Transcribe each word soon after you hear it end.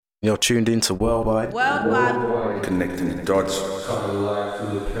You're tuned into Worldwide. Connecting the dots. Coming live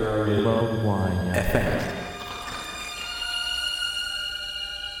from the pyramid. Worldwide FM.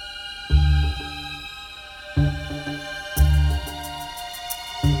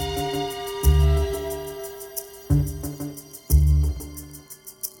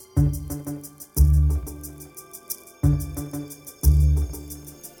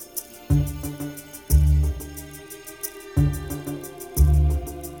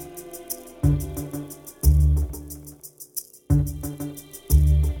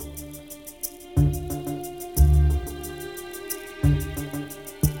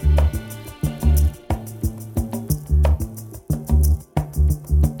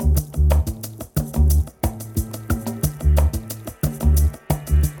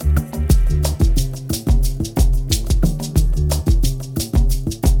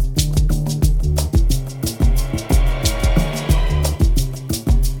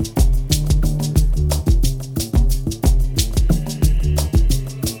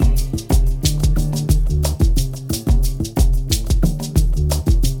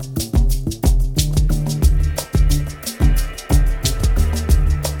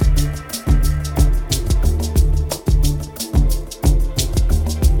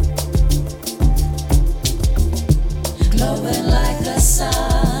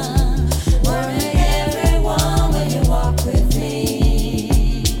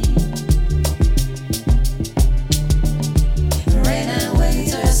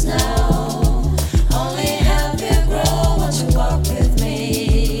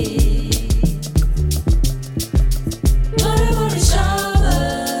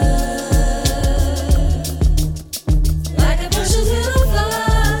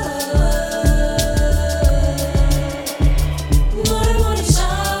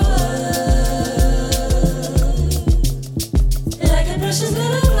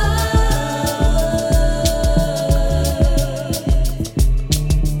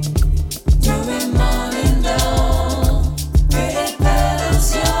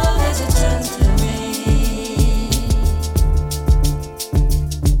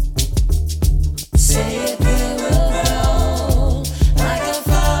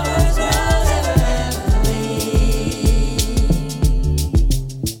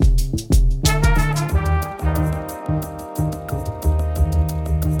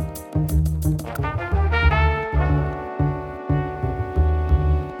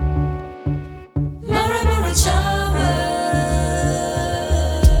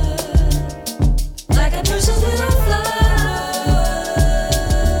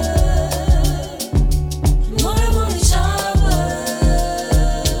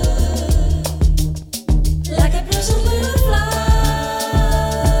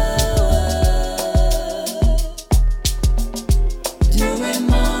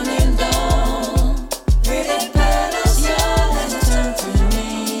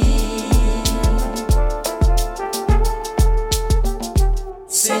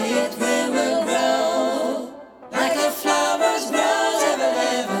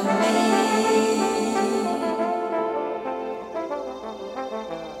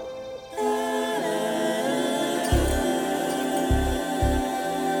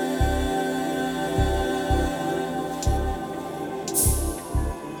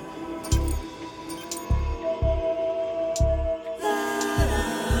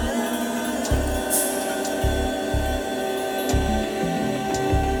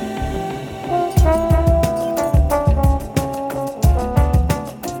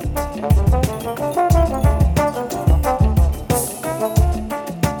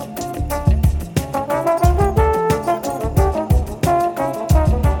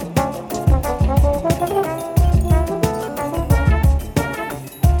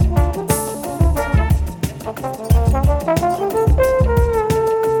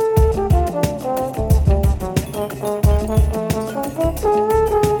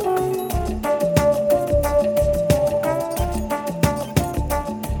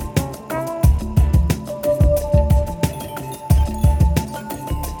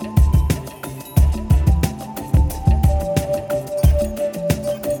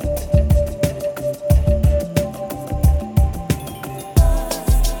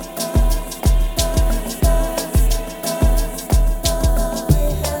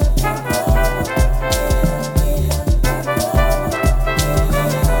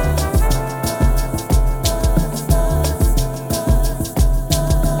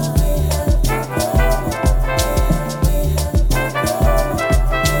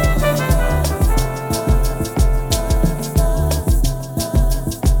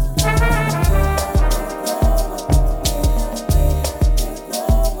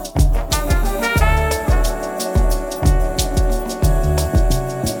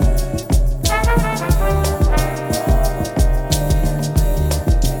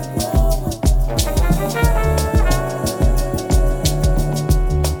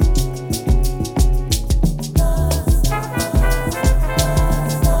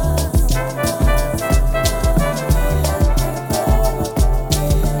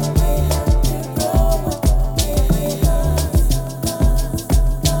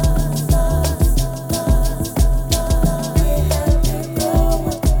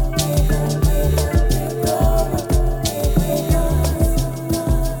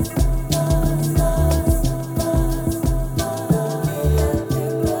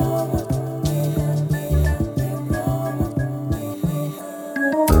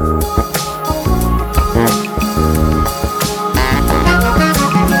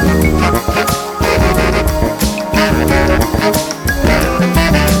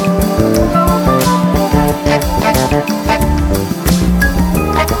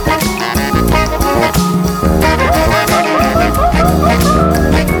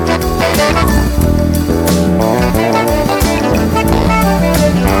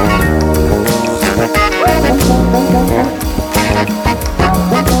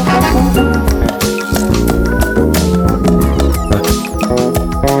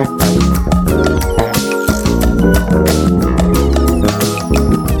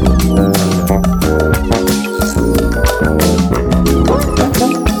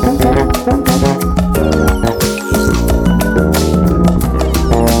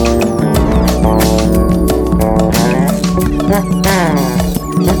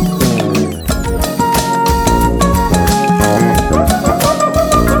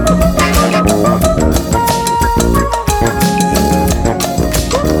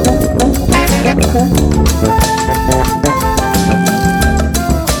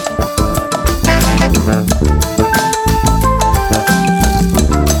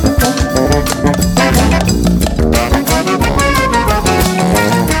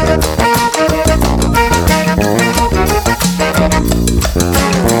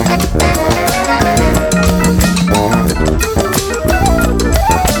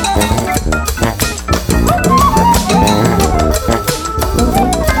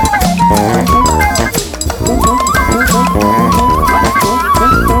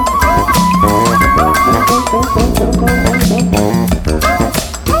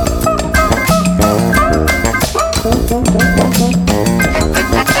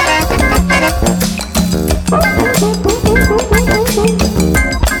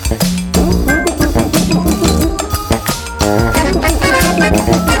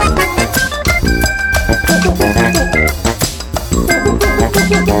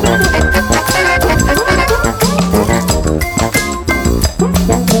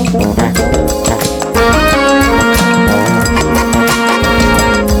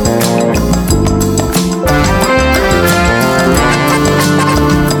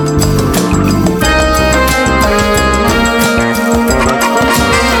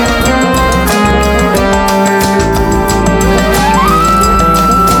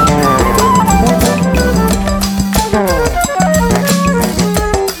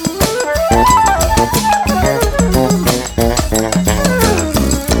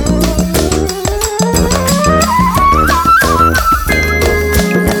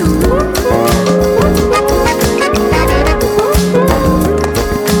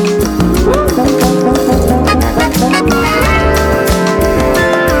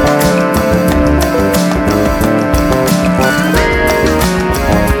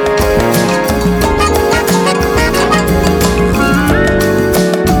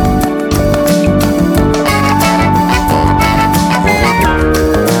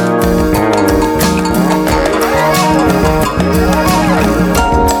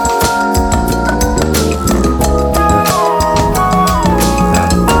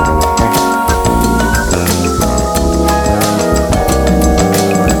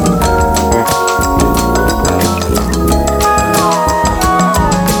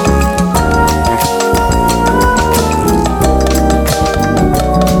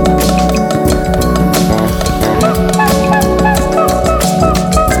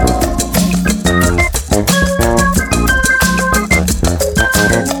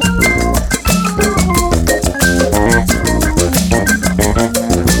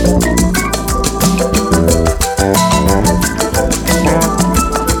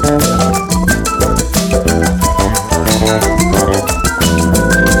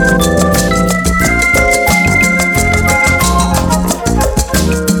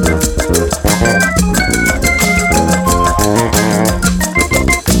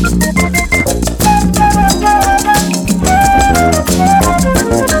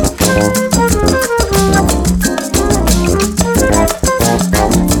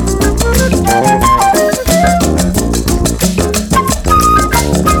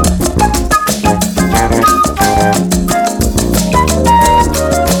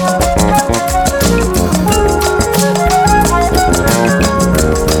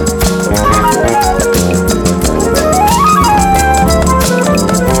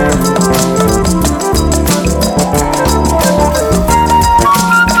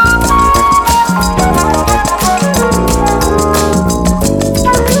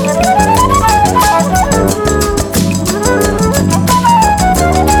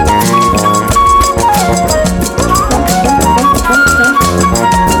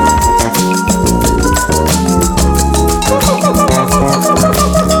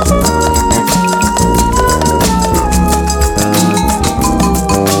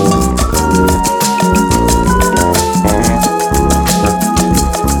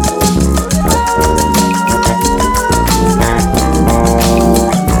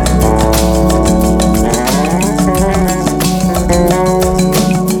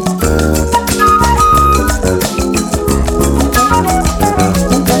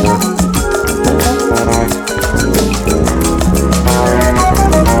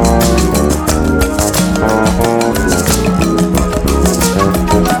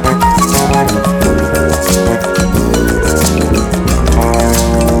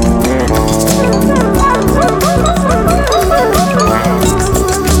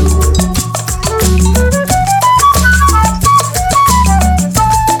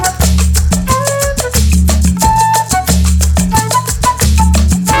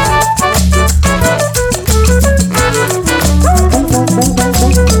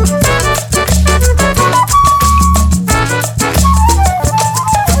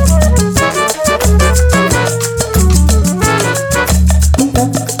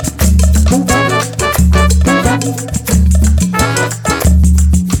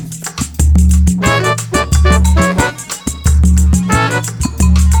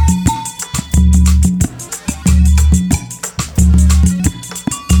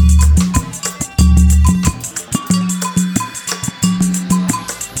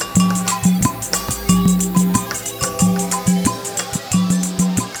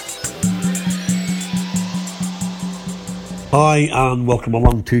 Hi and welcome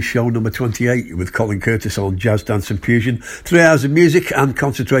along to show number 28 with Colin Curtis on Jazz Dance and Fusion. 3 hours of music and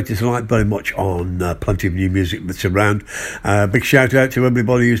concentrated tonight very much on plenty of new music that's around. Big shout out to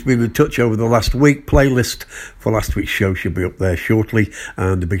everybody who's been in touch over the last week. Playlist for last week's show should be up there shortly,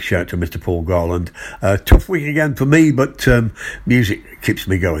 and a big shout to Mr. Paul Garland. Tough week again for me, but music keeps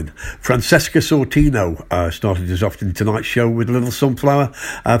me going. Francesca Sortino started us off in tonight's show with Little Sunflower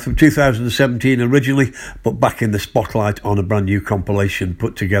from 2017 originally, but back in the spotlight on a brand new compilation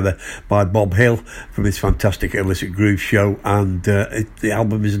put together by Bob Hill from his fantastic Illicit Groove show, and the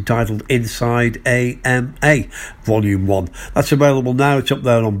album is entitled Inside AMA Volume 1. That's available now. It's up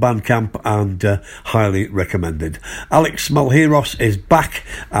there on Bandcamp and highly recommended. Alex Malheiros is back,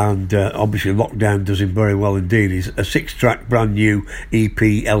 and obviously Lockdown does him very well indeed. He's a 6-track brand new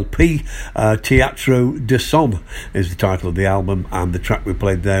EP LP. Teatro de Son is the title of the album, and the track we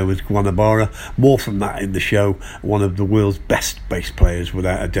played there was Guanabara. More from that in the show. One of the world's best bass players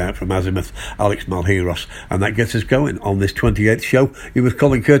without a doubt from Azimuth, Alex Malheiros, and that gets us going on this 28th show. You're with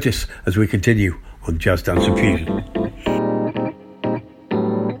Colin Curtis as we continue on Jazz Dance and Fusion.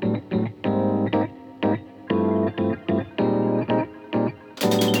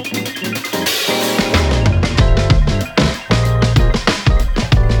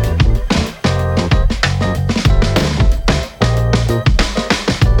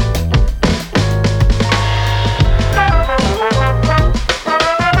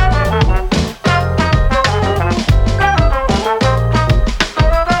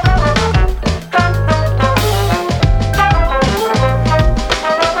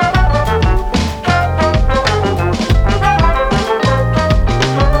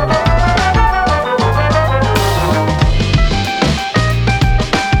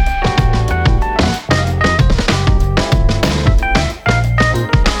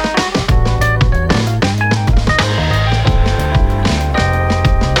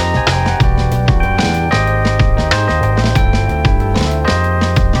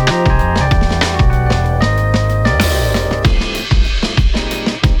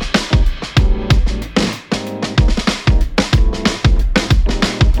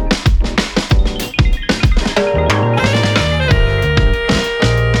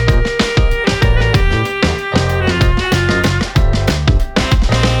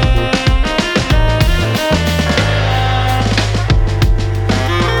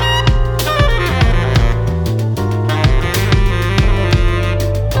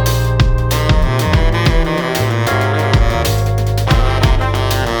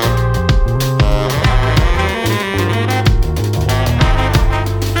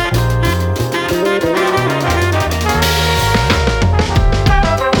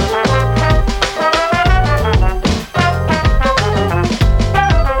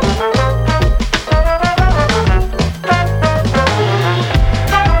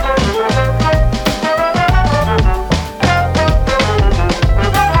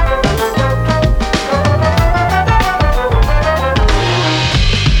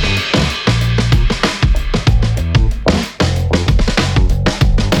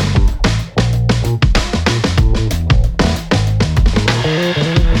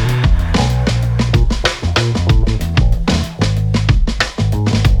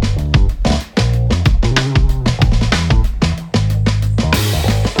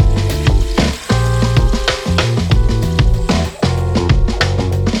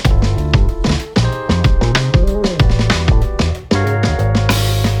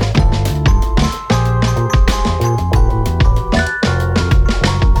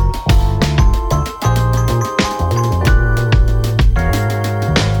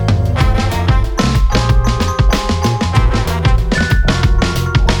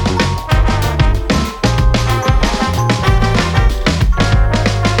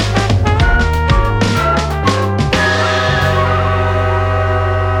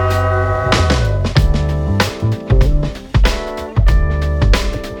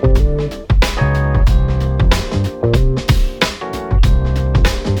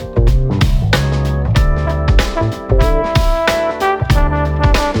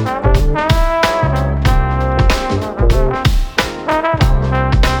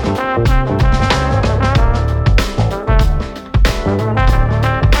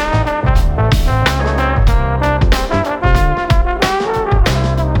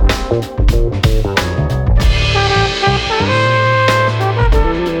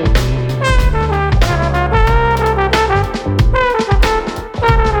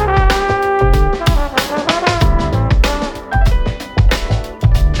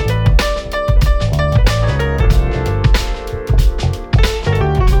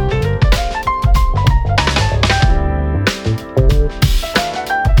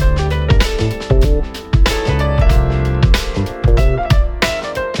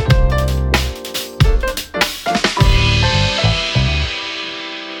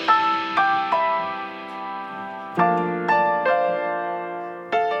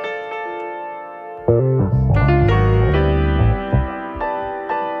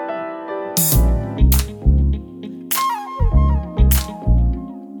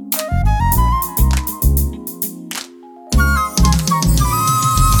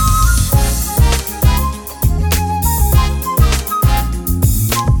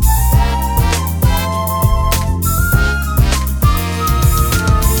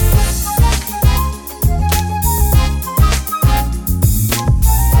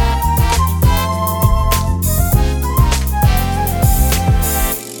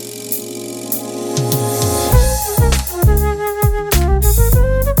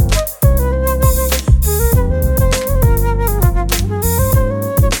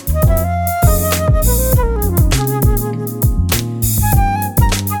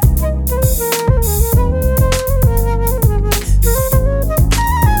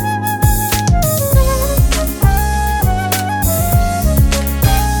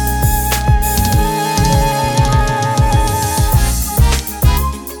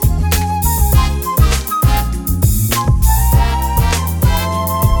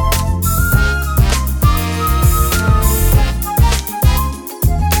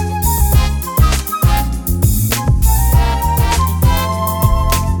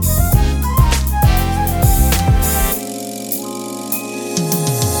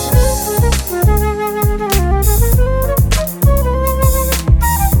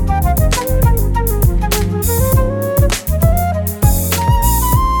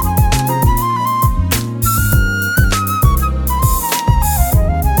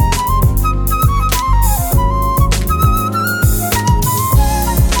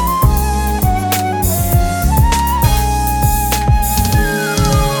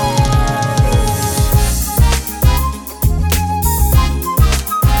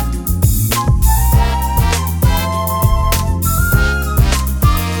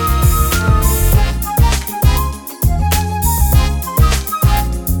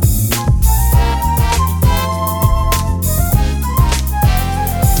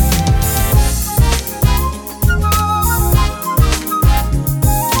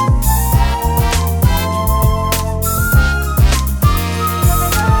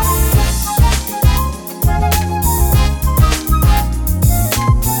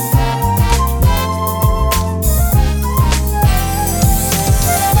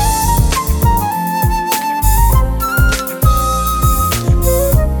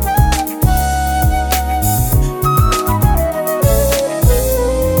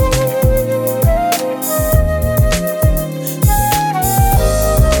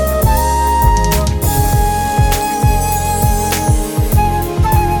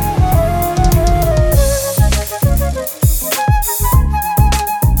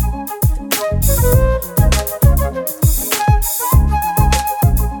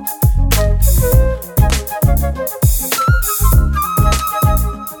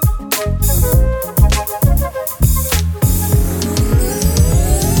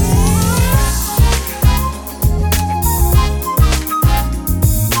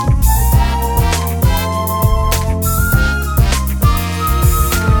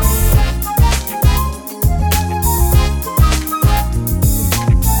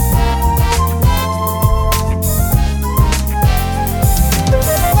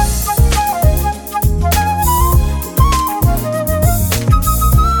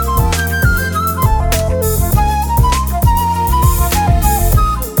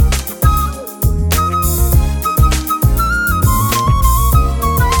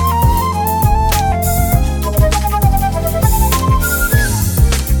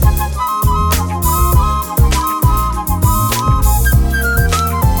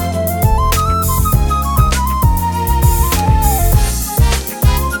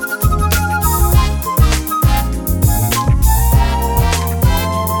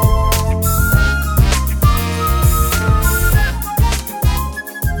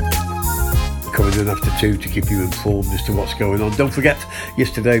 coming in after 2 to keep you informed as to what's going on. Don't forget,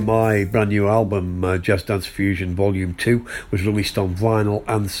 yesterday my brand new album, Jazz Dance Fusion Volume 2, was released on vinyl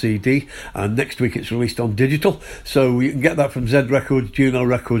and CD, and next week it's released on digital, so you can get that from Z Records, Juno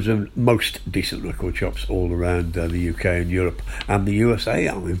Records, and most decent record shops all around the UK and Europe and the USA,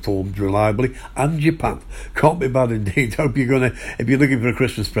 I'm informed reliably, and Japan. Can't be bad indeed. Hope you're gonna, if you're looking for a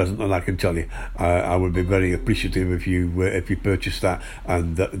Christmas present, and I can tell you, I would be very appreciative if you purchased that,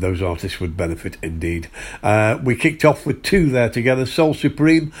 and those artists would benefit indeed. We kicked off with 2 there together, Soul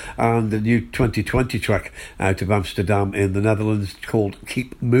Supreme and the new 2020 track out of Amsterdam in the Netherlands called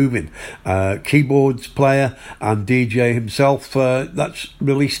Keep Moving. Keyboards player and DJ himself, that's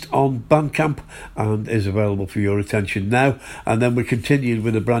released on Bandcamp and is available for your attention now. And then we continued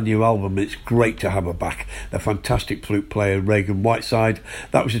with a brand new album. It's great to have her back, the fantastic flute player Reagan Whiteside.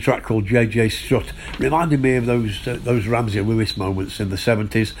 That was a track called JJ Strut, reminding me of those Ramsey Lewis moments in the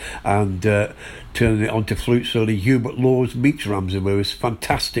 70s, and turning it onto flute, slowly. Hubert Laws meets Ramsey Lewis.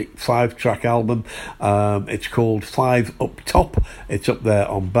 Fantastic 5-track album. It's called 5 Up Top. It's up there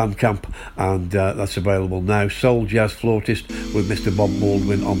on Bandcamp, and that's available now. Soul jazz flautist with Mr. Bob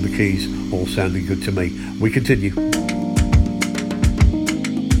Baldwin on the keys, all sounding good to me. We continue.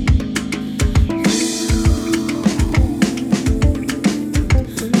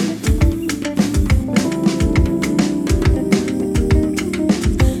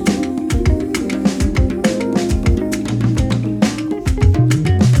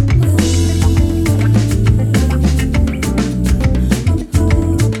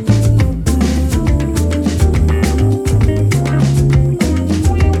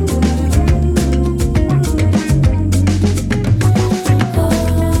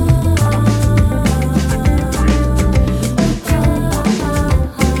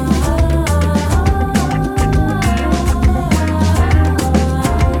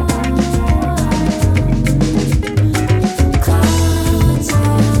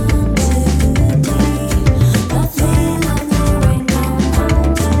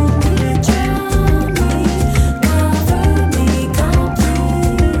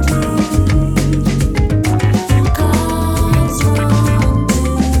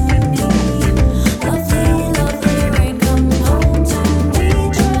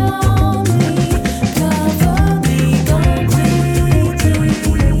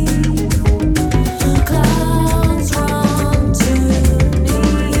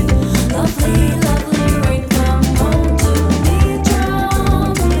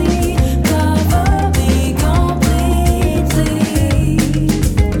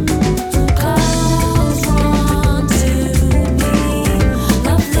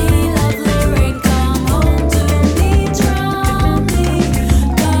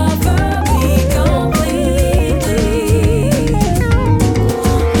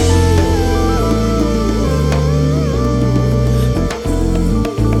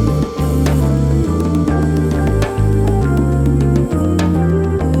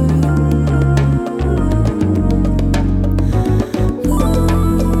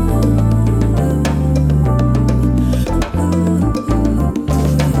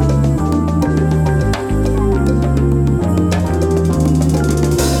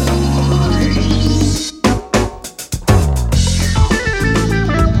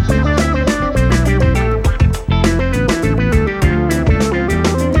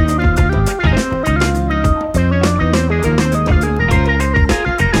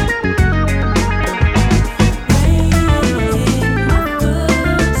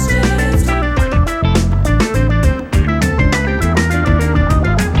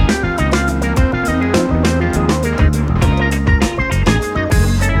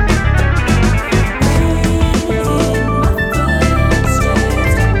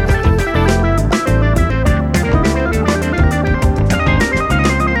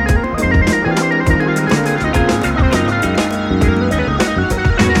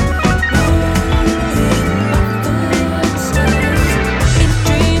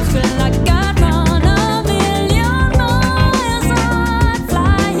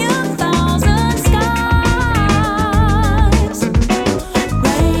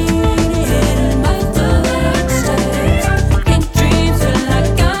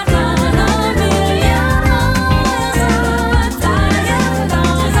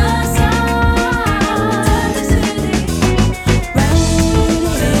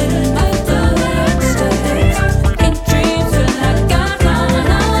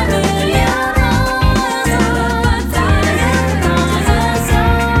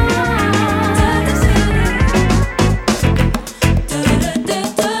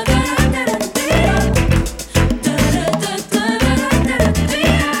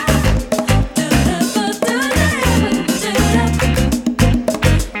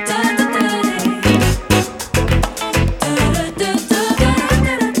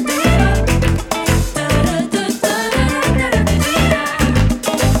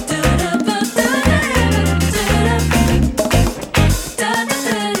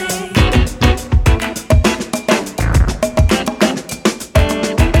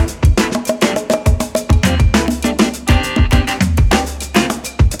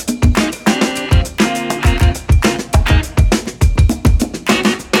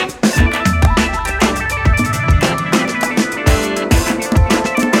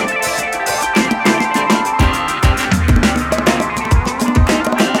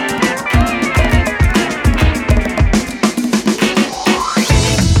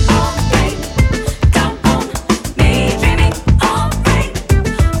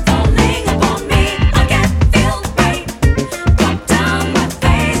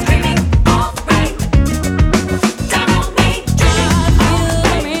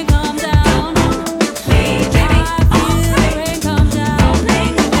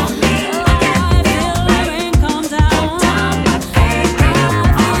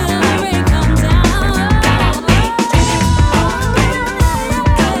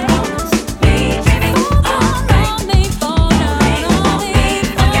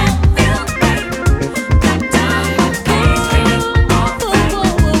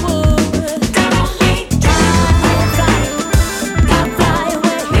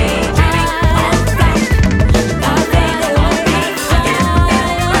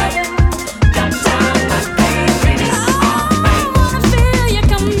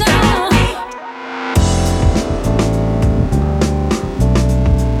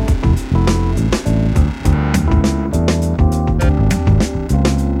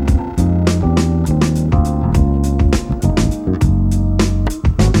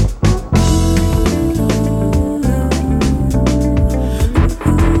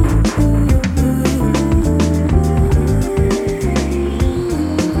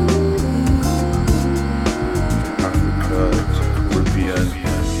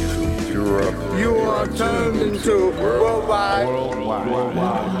 turned into worldwide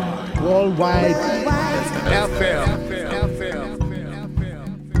FM.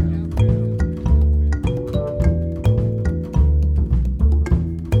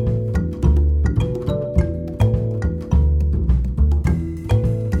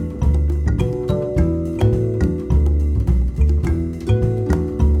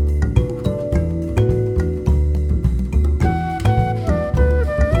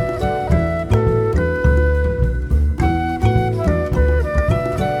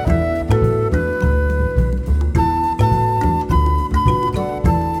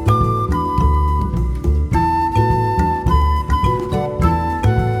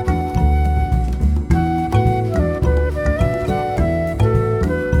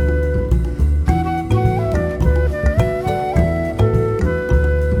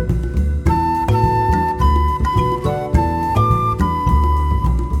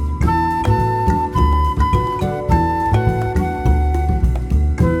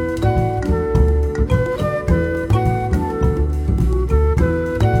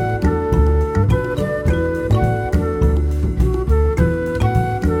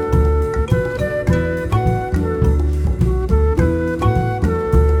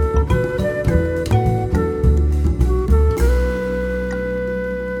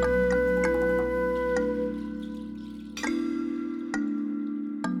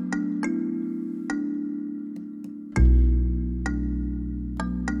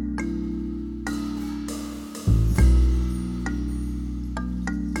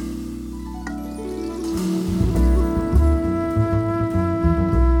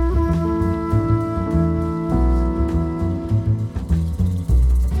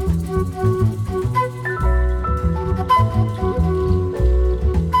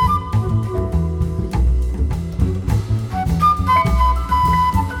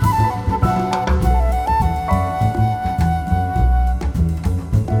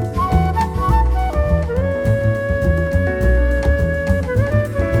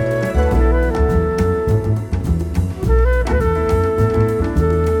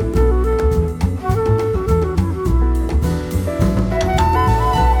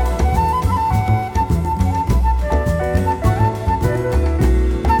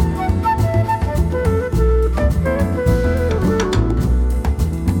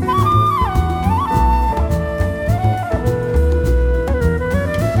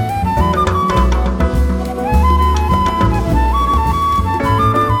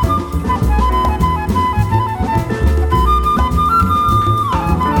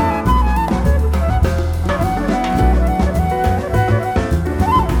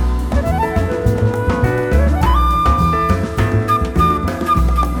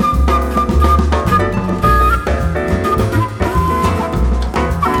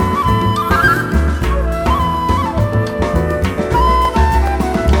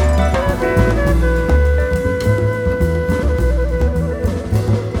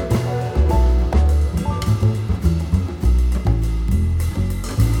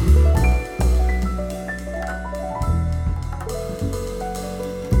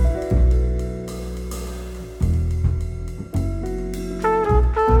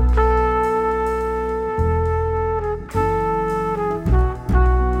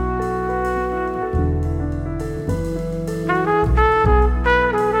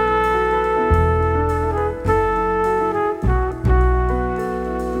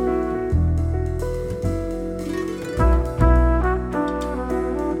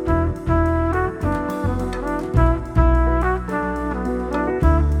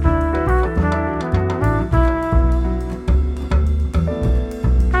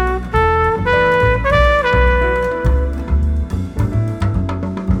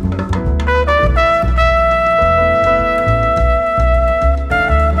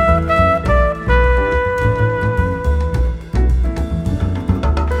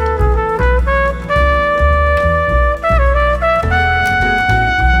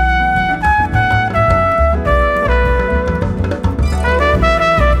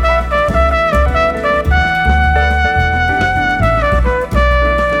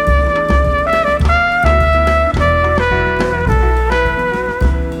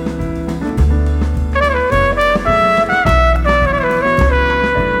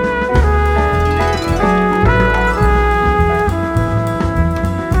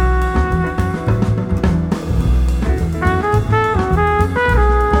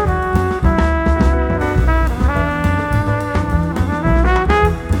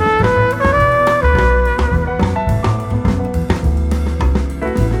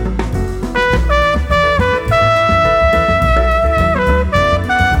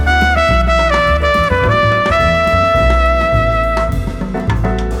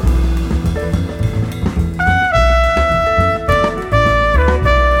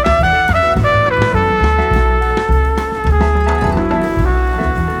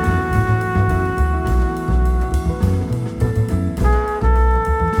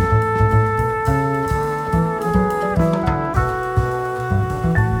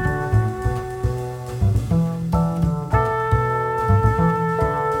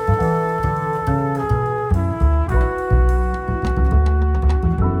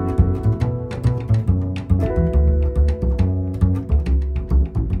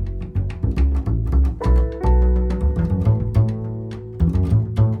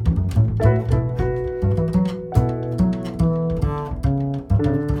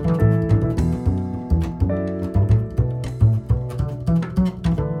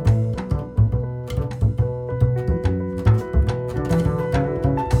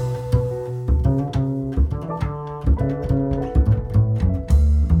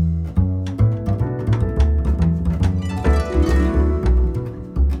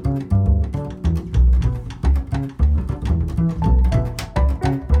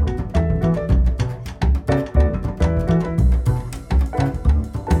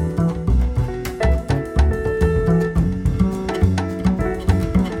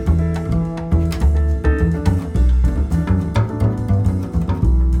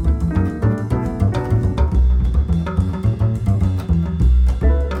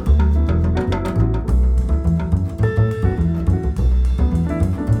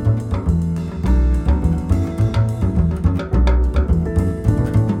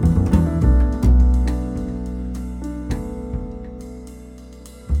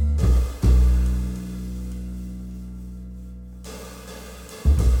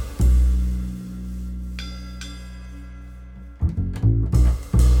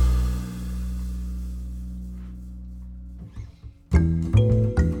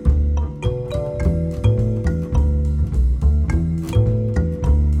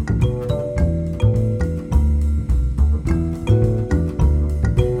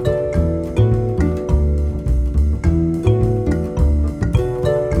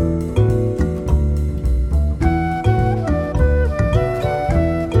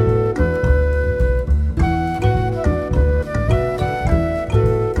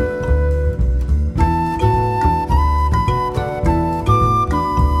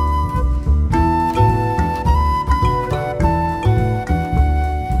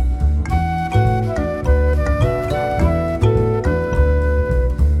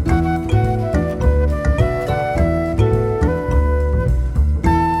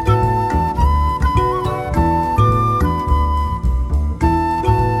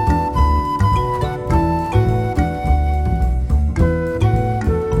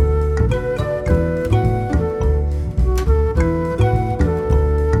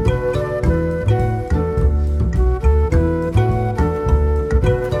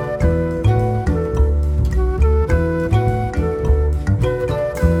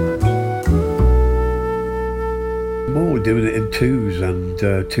 we're doing it in twos,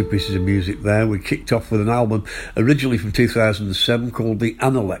 and two pieces of music there. We kicked off with an album originally from 2007 called The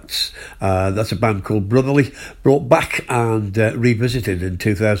Analects. That's a band called Brotherly, brought back and revisited in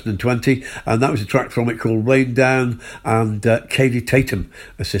 2020, and that was a track from it called Rain Down, and Katie Tatum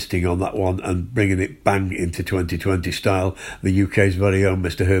assisting on that one and bringing it bang into 2020 style, the UK's very own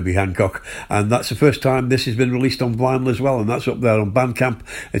Mr. Herbie Hancock. And that's the first time this has been released on vinyl as well, and that's up there on Bandcamp.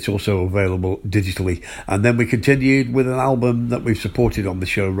 It's also available digitally. And then we continued with an album that we've supported on the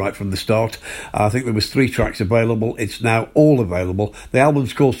show right from the start. I think there was 3 tracks available. It's now all available. The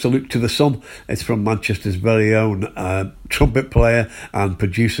album's called Salute to the Sun. It's from Manchester's very own trumpet player and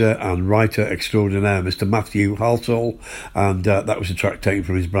producer and writer extraordinaire, Mr. Matthew Halsall, and that was a track taken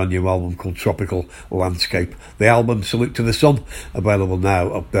from his brand new album called Tropical Landscape. The album Salute to the Sun, available now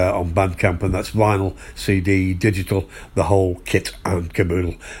up there on Bandcamp, and that's vinyl, CD, digital, the whole kit and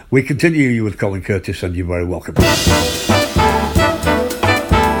caboodle. We continue with Colin Curtis, and you're very welcome.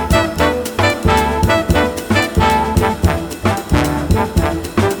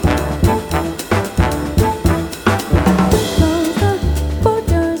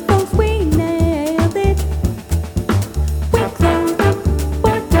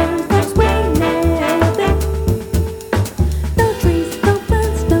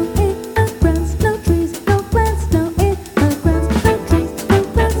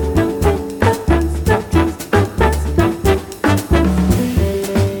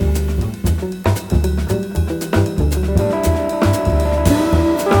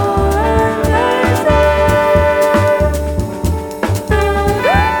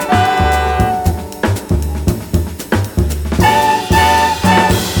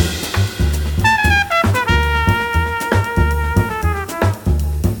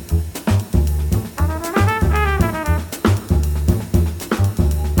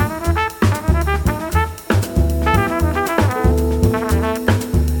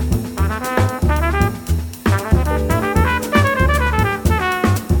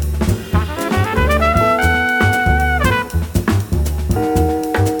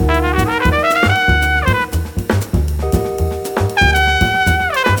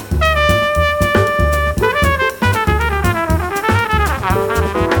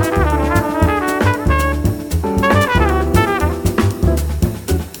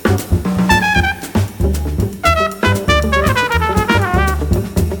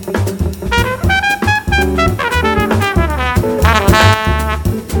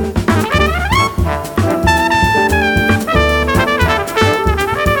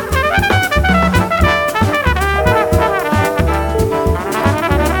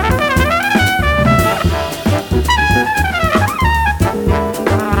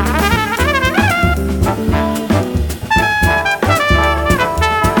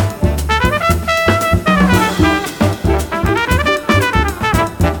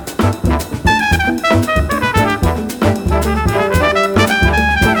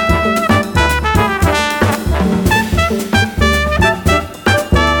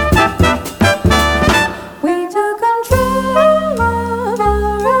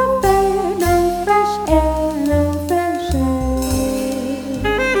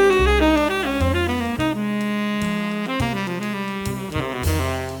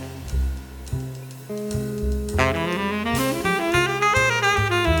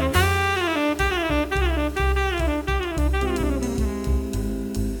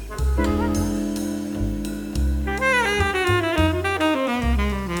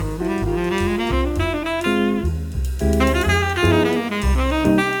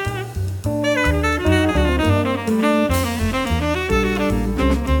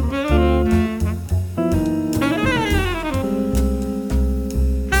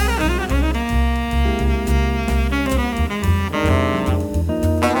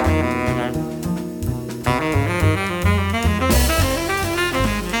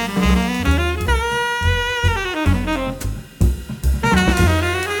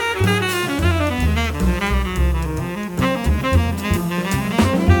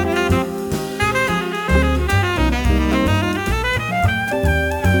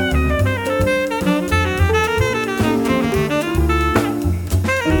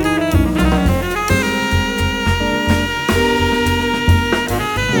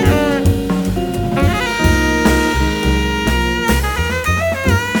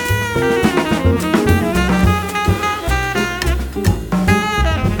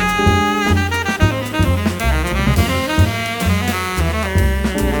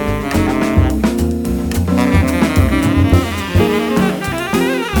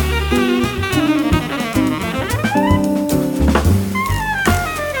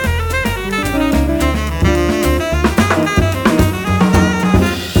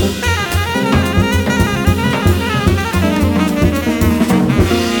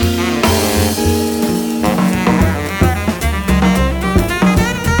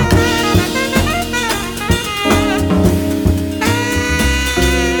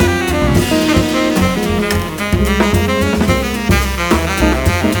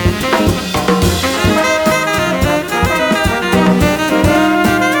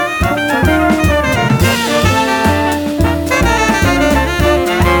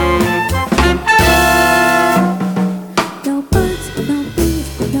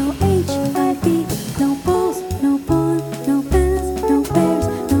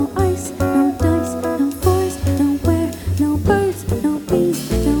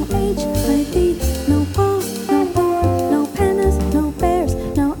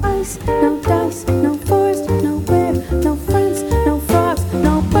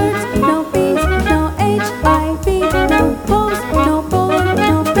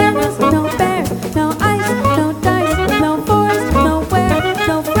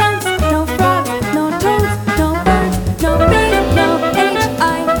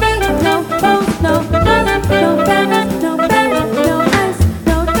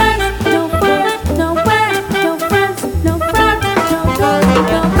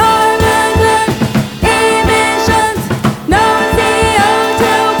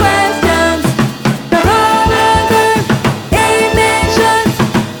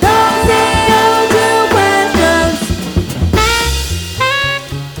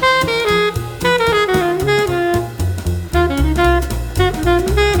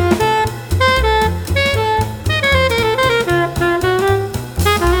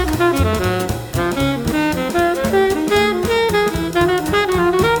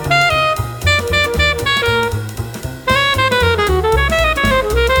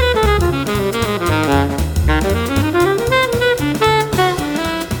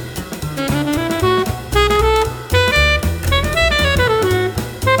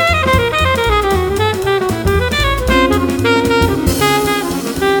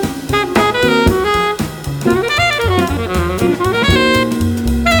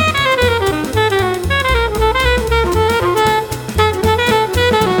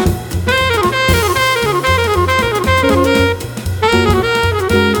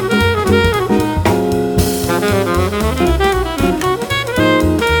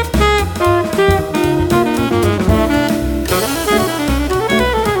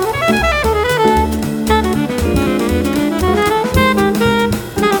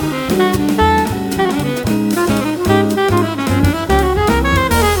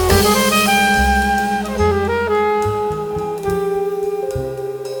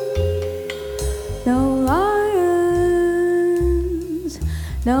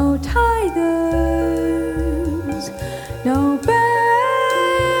 no tigers, no bears,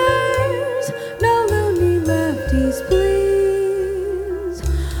 no lonely lefties, please,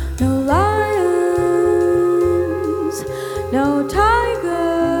 no lions, no tigers,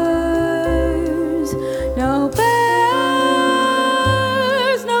 no bears,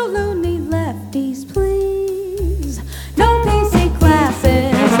 no lonely lefties, please, no PC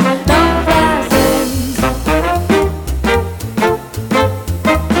classes, no classes,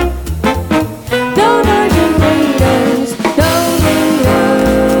 no Nigel leaders, no leaders,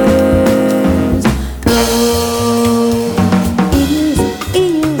 no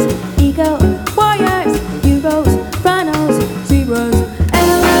emus, ego, warriors, heroes, rhinos, zebras,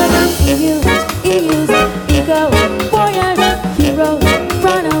 elephants, emus, ego, warriors, heroes,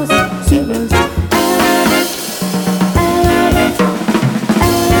 rhinos, zebras, elephants,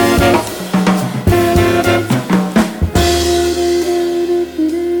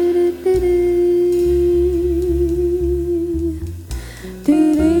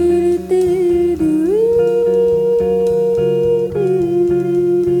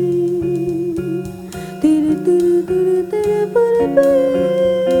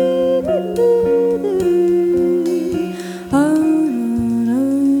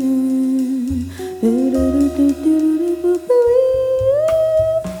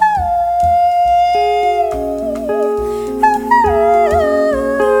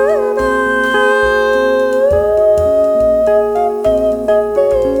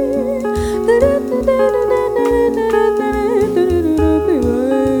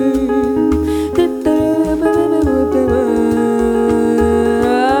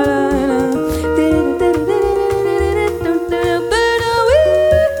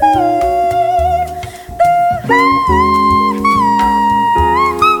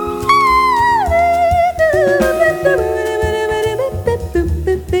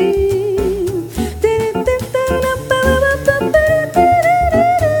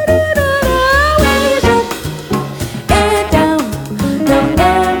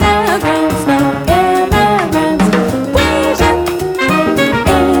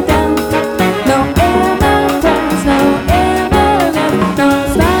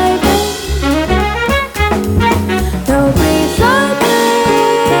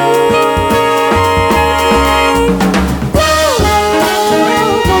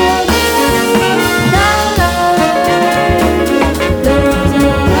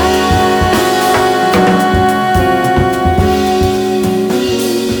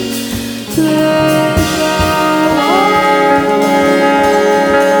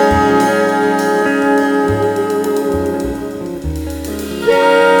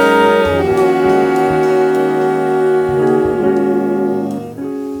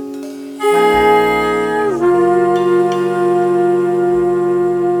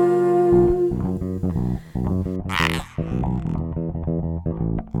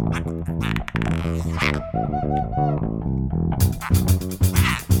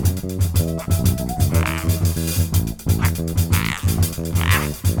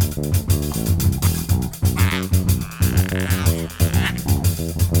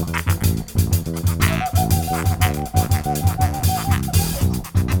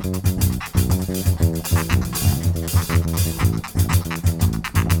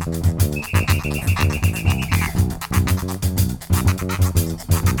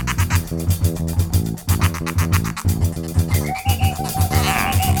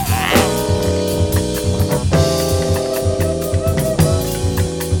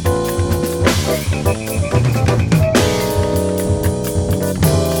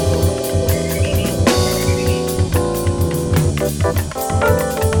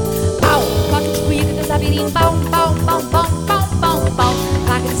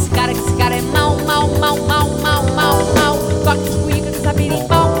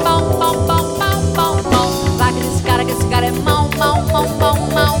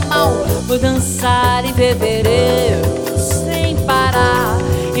 Vou dançar em fevereiro sem parar,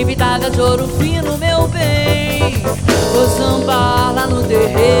 invitada de ouro fino, meu bem. Vou sambar lá no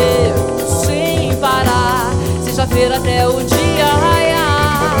terreiro sem parar, sexta-feira até o dia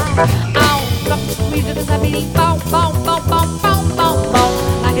raiar. Toco de cuida, dança mirim, pau, pau, pau, pau, pau, pau, pau.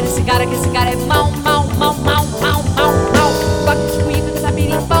 Larga desse cara que esse cara é mau, mau, mau, mau, mau, mau, mau. Toco de cuida, dança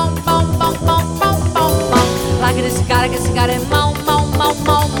mirim, pau, pau, pau, pau, pau, pau, pau. Larga desse cara que esse cara é mau, mau, mau,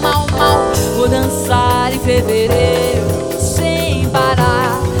 mau, mau, mau. Vou dançar em fevereiro sem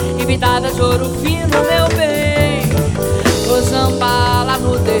parar, invitada de ouro fino, meu bem. Vou sambar lá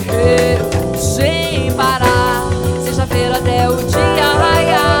no terreiro sem parar, sexta-feira até o dia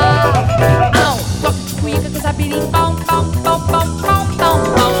raiar. Toque de cuíca, que sabirim, pau, pau, pau, pau, pau,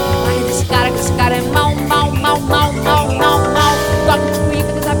 pau.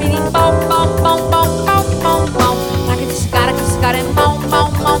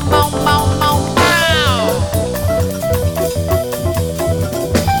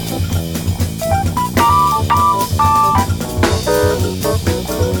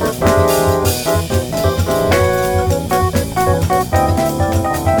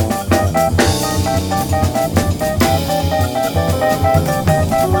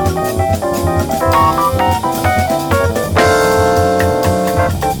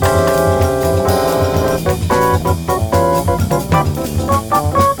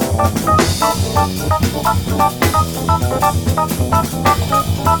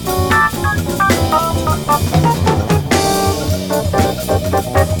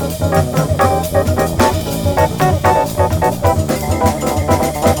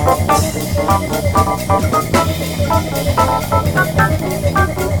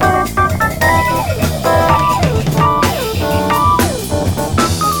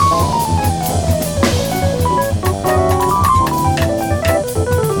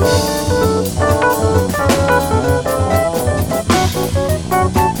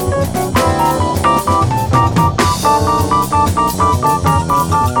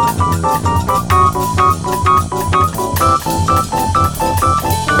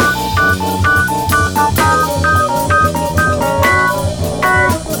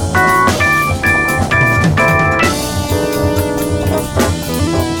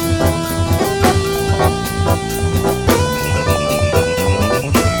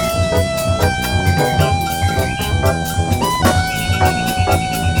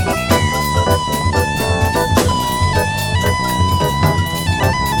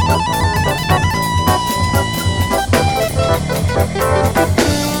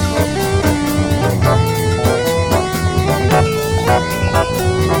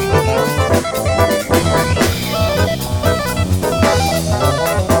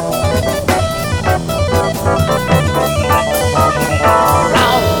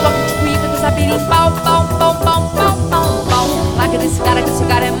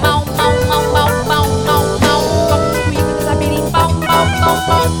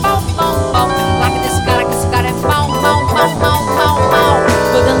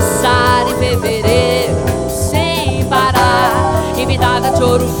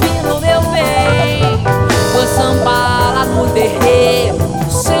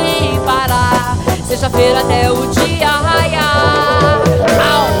 Sexta-feira até o dia raiar.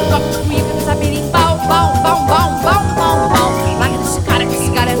 Toque de cuíca, dança birimbau, bau, bau, bau, bau, bau, bau. Larga desse cara que esse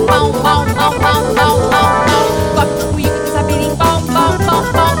cara é mau, mau, mau, mau, mau, mau. Toque de cuíca, dança birimbau, bau, bau,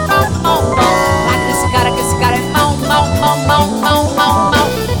 bau, bau, bau, bau. Larga desse cara que esse cara é mau, mau, mau, mau, mau, mau, mau.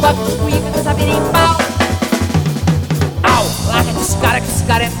 Toque de cuíca, dança birimbau. Larga desse cara que esse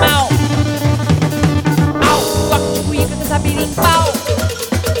cara é mau. Toque de cuíca, dança birimbau.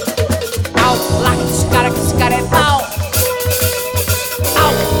 Larga desse cara que esse cara é mau.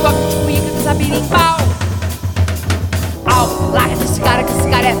 Toque de cuíca, dança birimbau. Larga desse cara que esse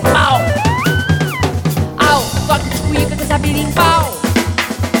cara é mau. Toque de cuíca, dança birimbau.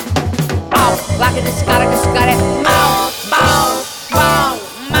 Larga desse cara que esse cara é mau. Mau, mau,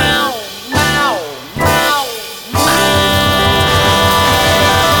 mau, mau, mau,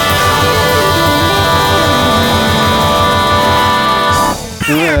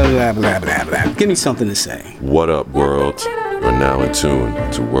 Blah, blah, blah, blah. Give me something to say. What up, world? You're now in tune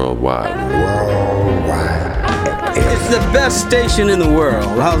to Worldwide. It's the best station in the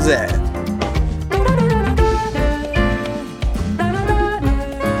world. How's that?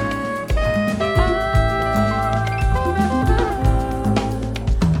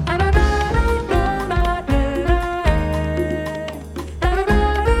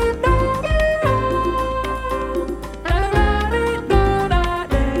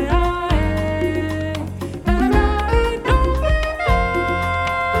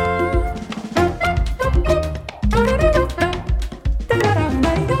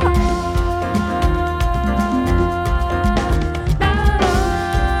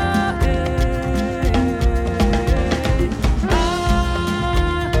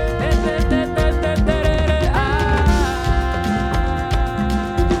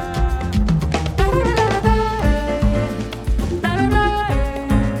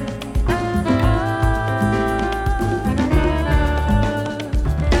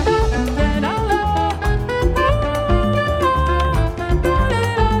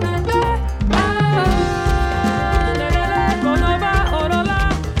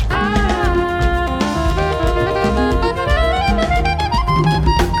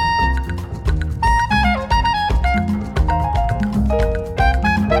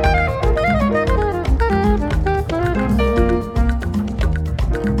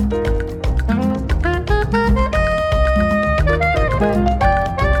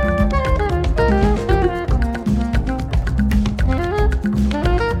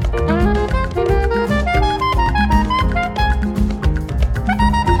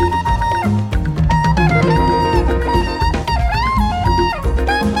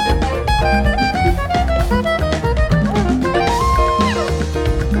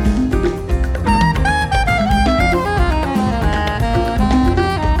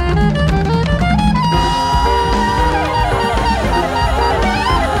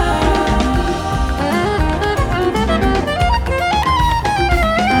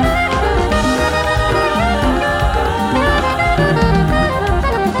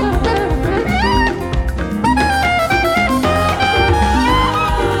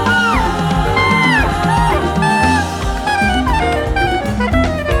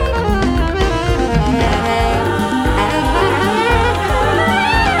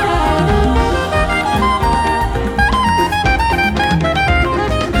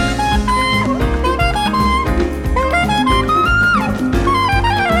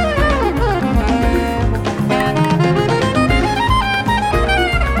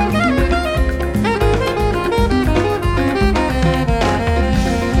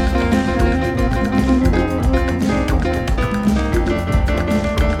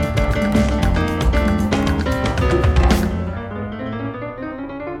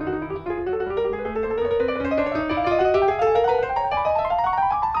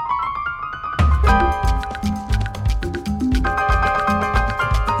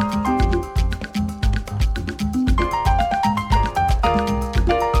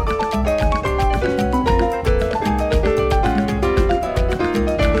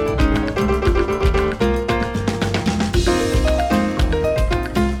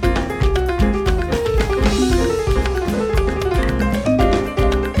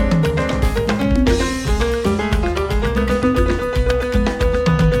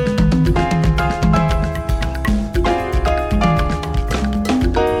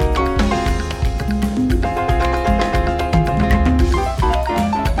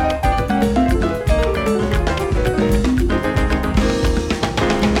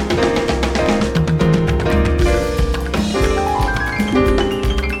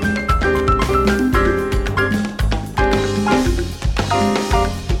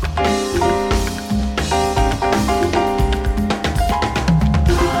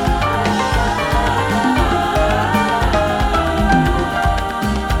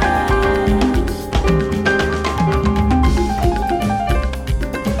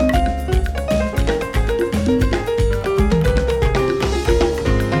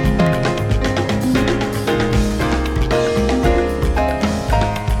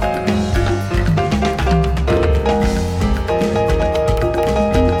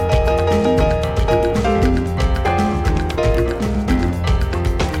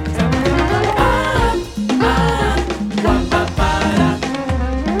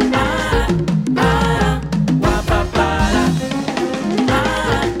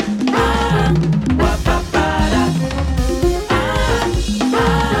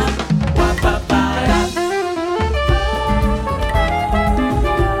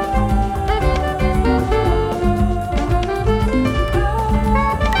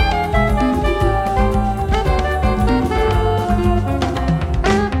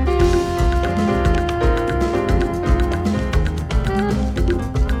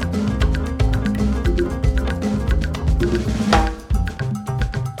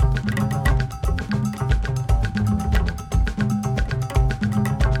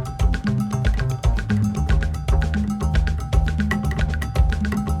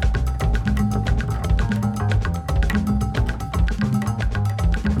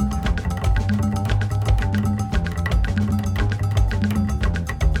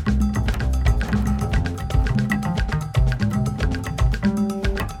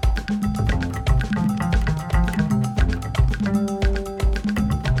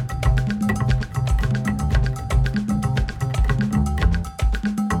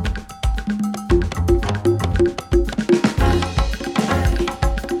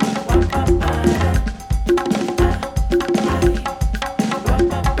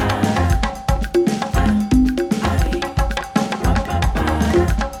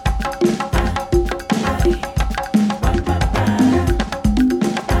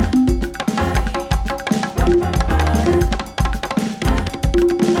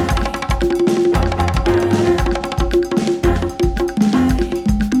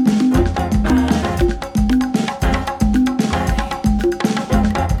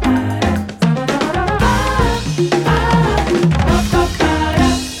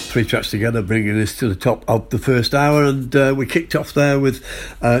 three tracks together, bringing us to the top of the first hour, and we kicked off there with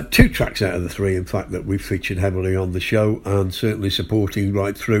two tracks out of the three, in fact, that we featured heavily on the show, and certainly supporting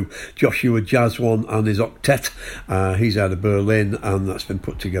right through Joshua Jazwan and his octet. He's out of Berlin, and that's been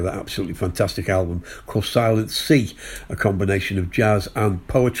put together absolutely fantastic album called Silent Sea, a combination of jazz and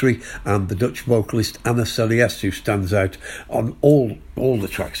poetry, and the Dutch vocalist Anna Celies, who stands out on all the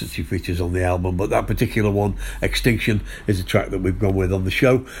tracks that she features on the album, but that particular one, Extinction, is a track that we've gone with on the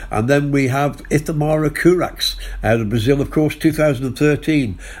show. And then we have Itamara Curax out of Brazil, of course,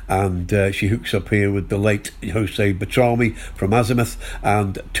 2013, and she hooks up here with the late Jose Batrami from Azimuth,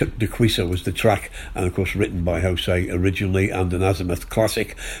 and Tuk de Quisa was the track, and of course written by Jose originally and an Azimuth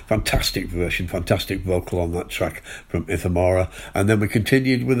classic. Fantastic version, fantastic vocal on that track from Itamara. And then we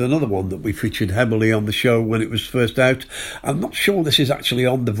continued with another one that we featured heavily on the show when it was first out. I'm not sure this is actually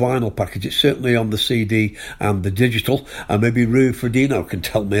on the vinyl package, it's certainly on the CD and the digital, and maybe Rui Ferdinand can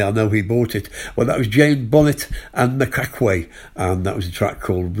tell me, I know he bought it. Well, that was Jane Bonnet and Macacque, and that was a track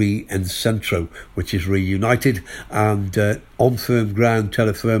called Re-Encentro, which is Reunited, and On Firm Ground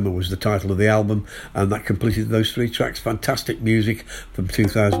Terra Firma was the title of the album, and that completed those three tracks. Fantastic music from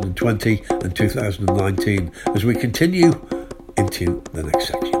 2020 and 2019 as we continue into the next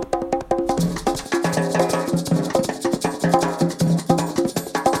section.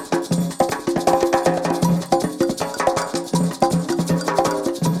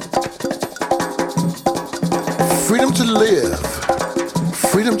 Freedom to live,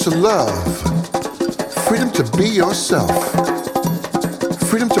 freedom to love, freedom to be yourself,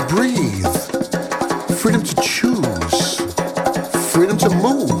 freedom to breathe, freedom to choose, freedom to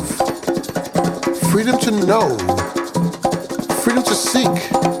move, freedom to know, freedom to seek,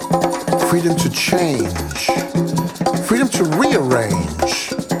 freedom to change, freedom to rearrange,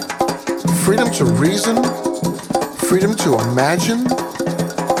 freedom to reason, freedom to imagine,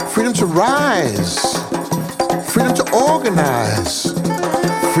 freedom to rise, freedom to organize,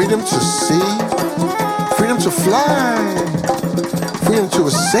 freedom to see, freedom to fly, freedom to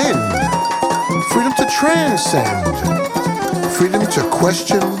ascend, freedom to transcend, freedom to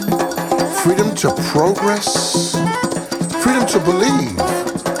question, freedom to progress, freedom to believe,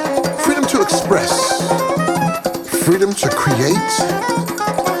 freedom to express, freedom to create,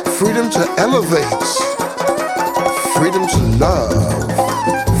 freedom to elevate, freedom to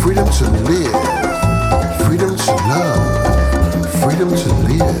love, freedom to live. Freedom to love, freedom to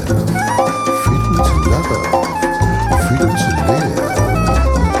live, freedom to love, freedom to live,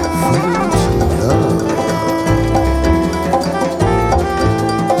 freedom to love.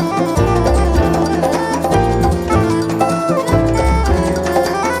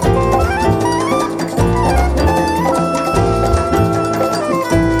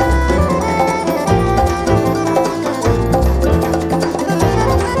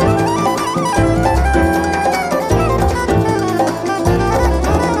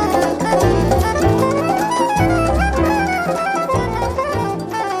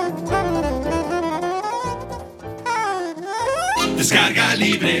 Descarga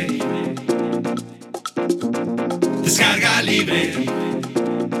libre. Descarga libre.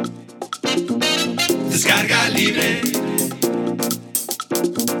 Descarga libre.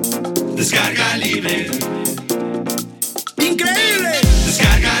 Descarga libre. Increíble.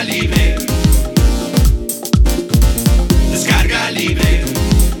 Descarga libre. Descarga libre.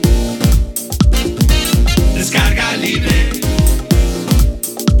 Descarga libre.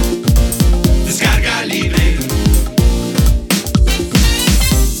 Descarga libre.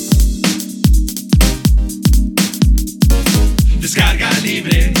 Descarga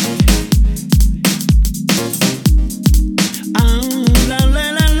libre. La la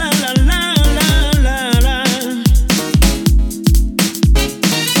la la la la la la.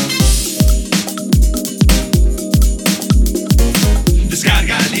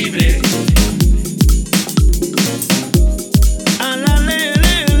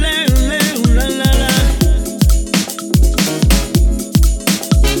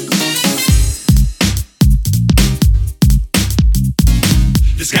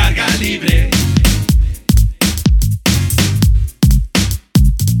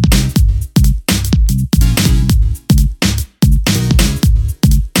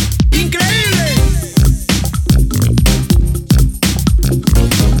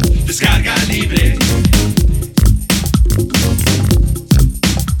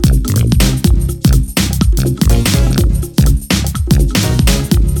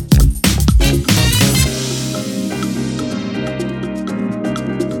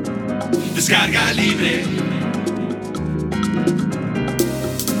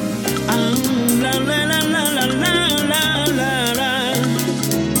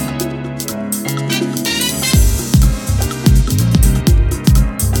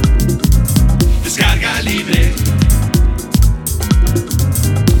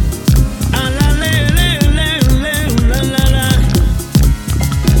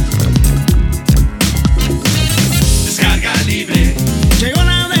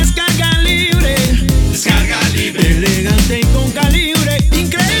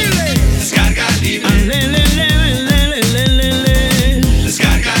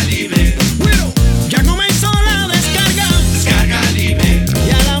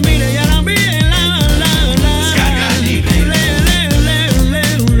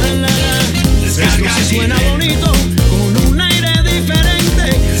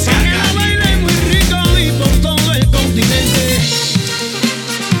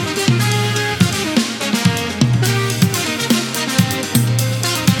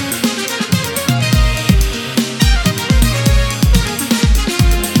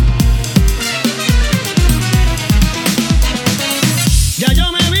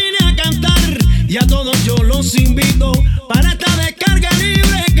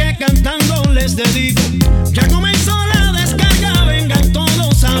 te digo, ya comenzó la descarga, vengan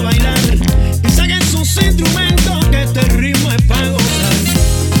todos a bailar y saquen sus instrumentos que este ritmo es para gozar.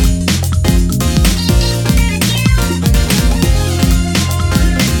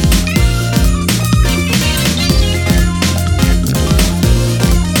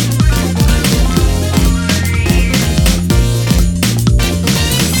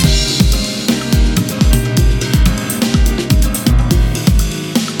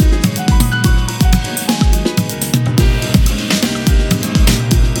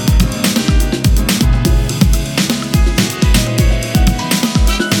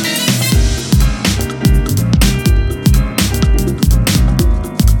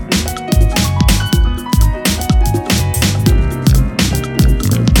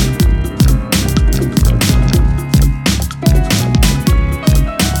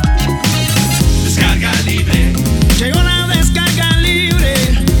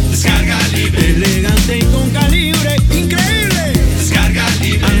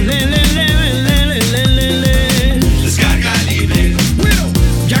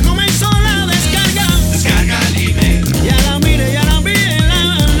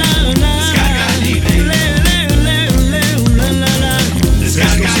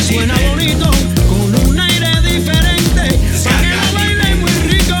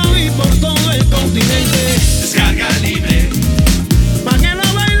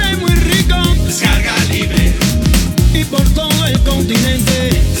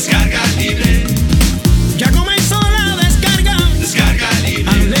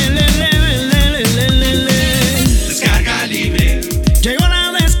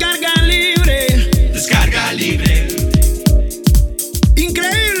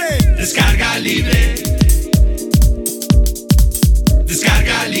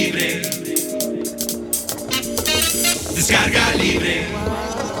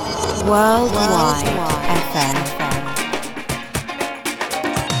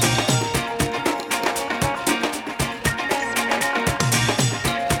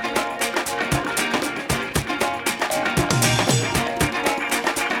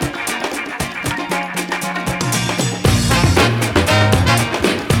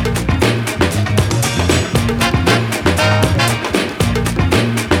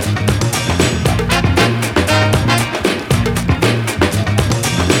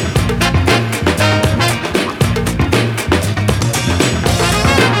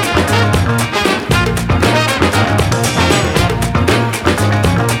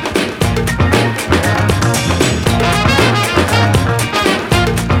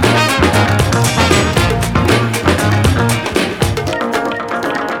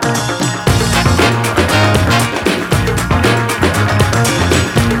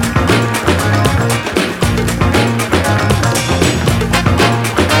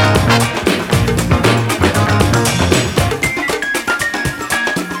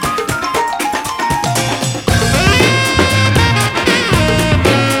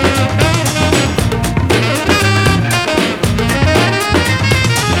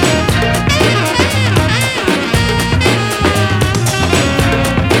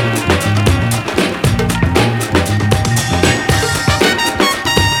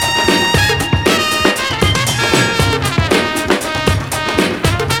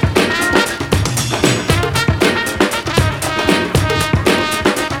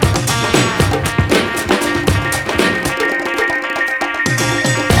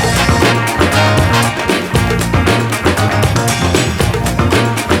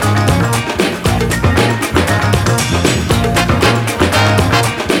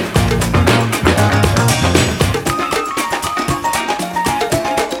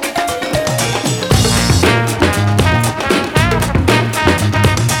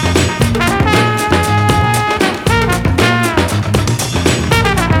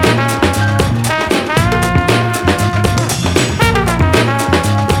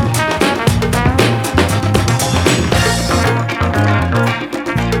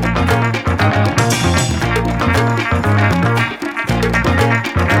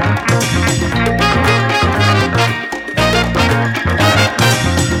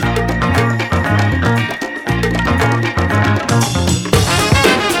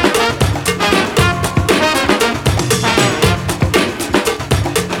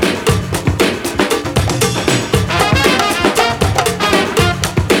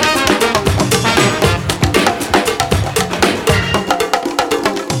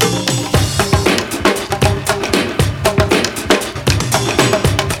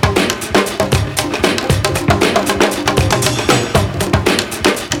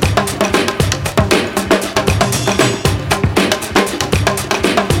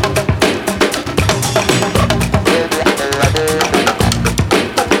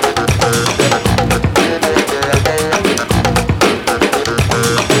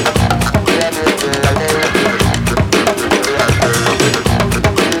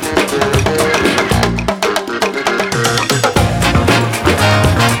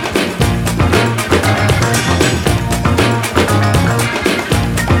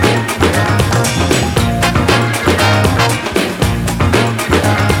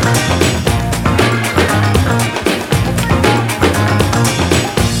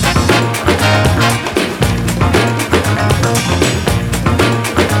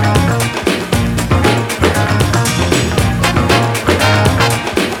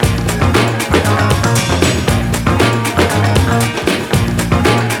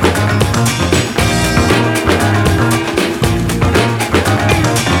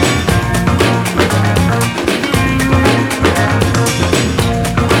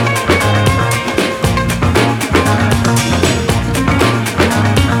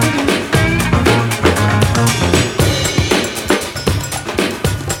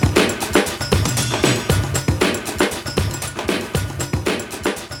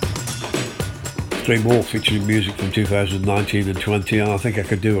 3 more featuring music from 2019 and 20, and I think I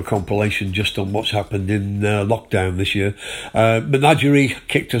could do a compilation just on what's happened in lockdown this year. Menagerie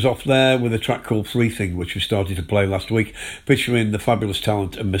kicked us off there with a track called Free Thing, which we started to play last week, featuring the fabulous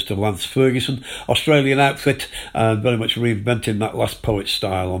talent of Mr. Lance Ferguson. Australian outfit, very much reinventing that Last Poet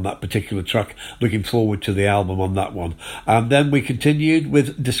style on that particular track. Looking forward to the album on that one. And then we continued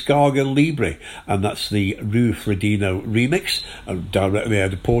with Descarga Libre, and that's the Rui Fredino remix, directly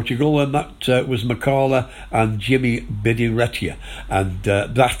out of Portugal, and that was Makala and Jimmy Bidiretia, and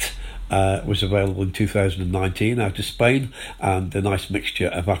that was available in 2019 out of Spain, and a nice mixture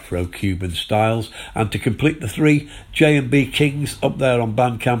of Afro-Cuban styles. And to complete the 3, J&B Kings up there on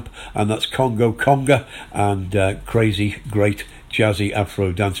Bandcamp, and that's Congo Conga and crazy great jazzy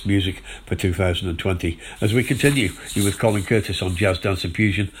Afro dance music for 2020. As we continue, you're with Colin Curtis on Jazz Dance and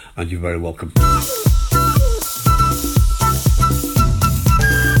Fusion, and you're very welcome.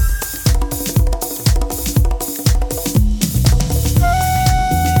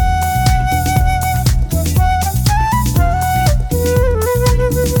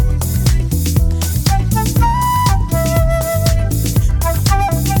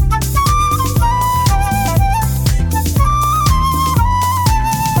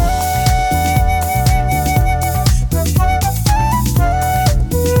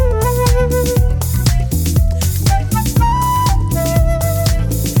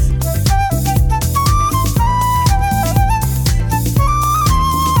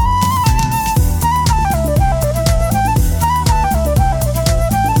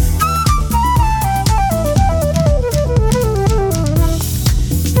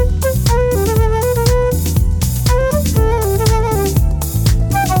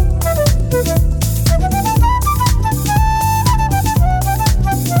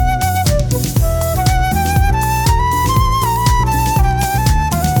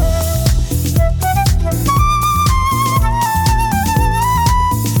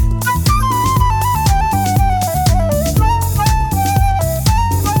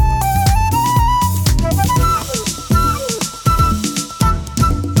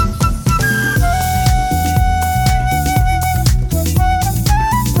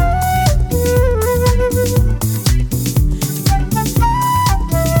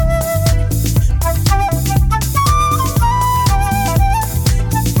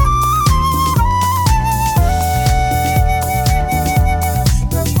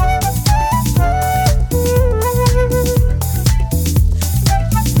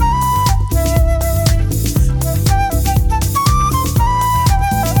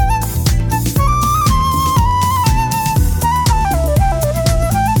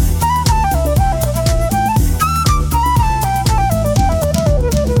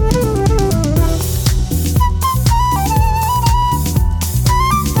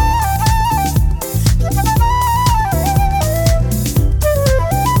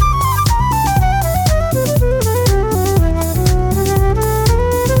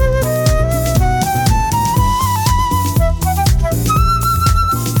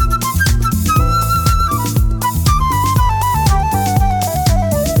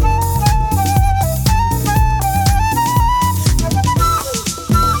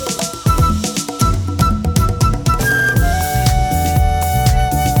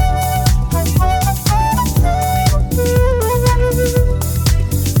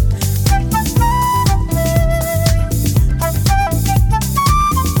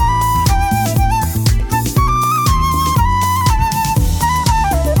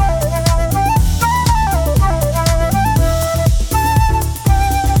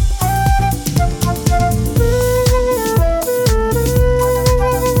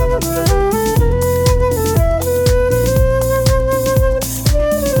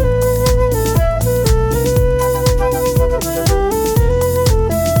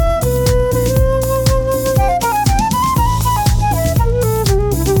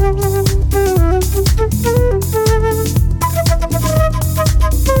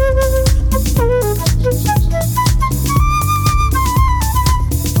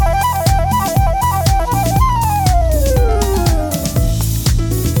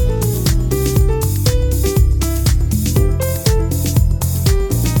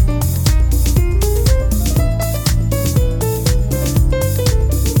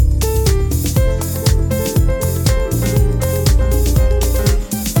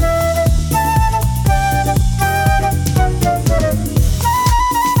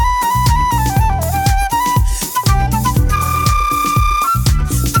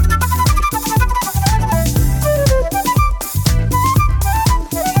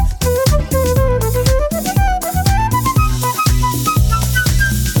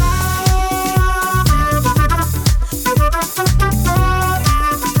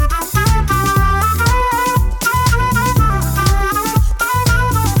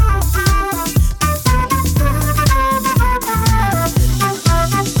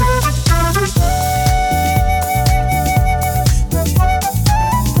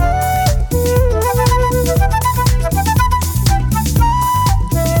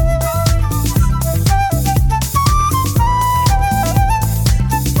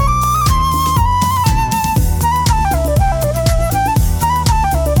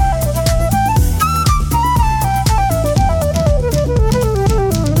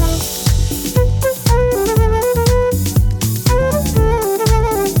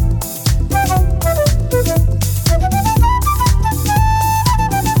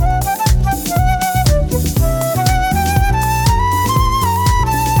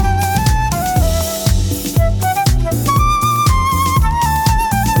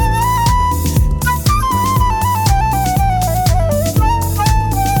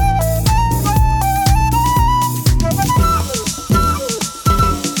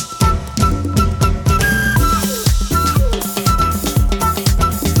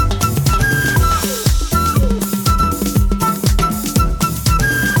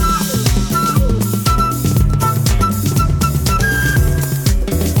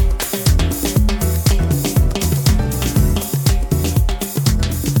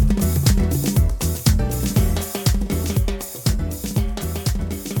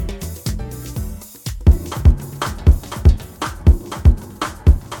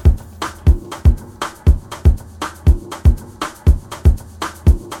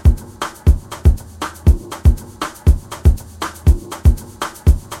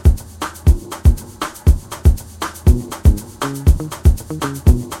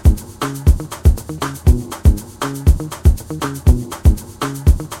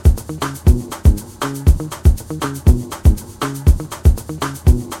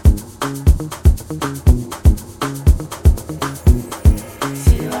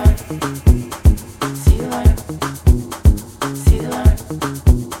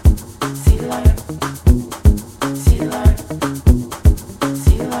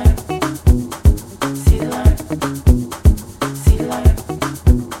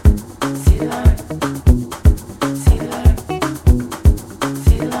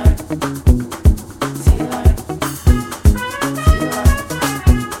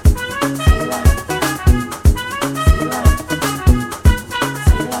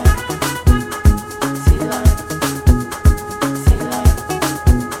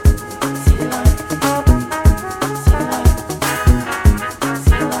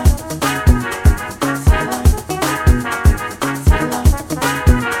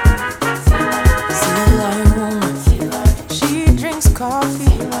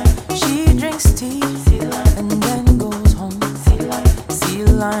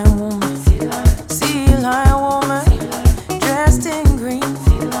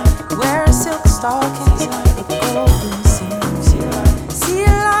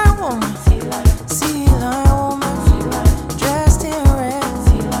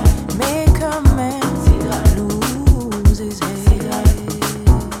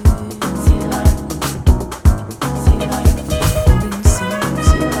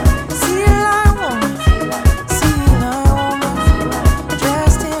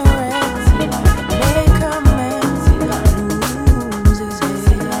 Dressed in red.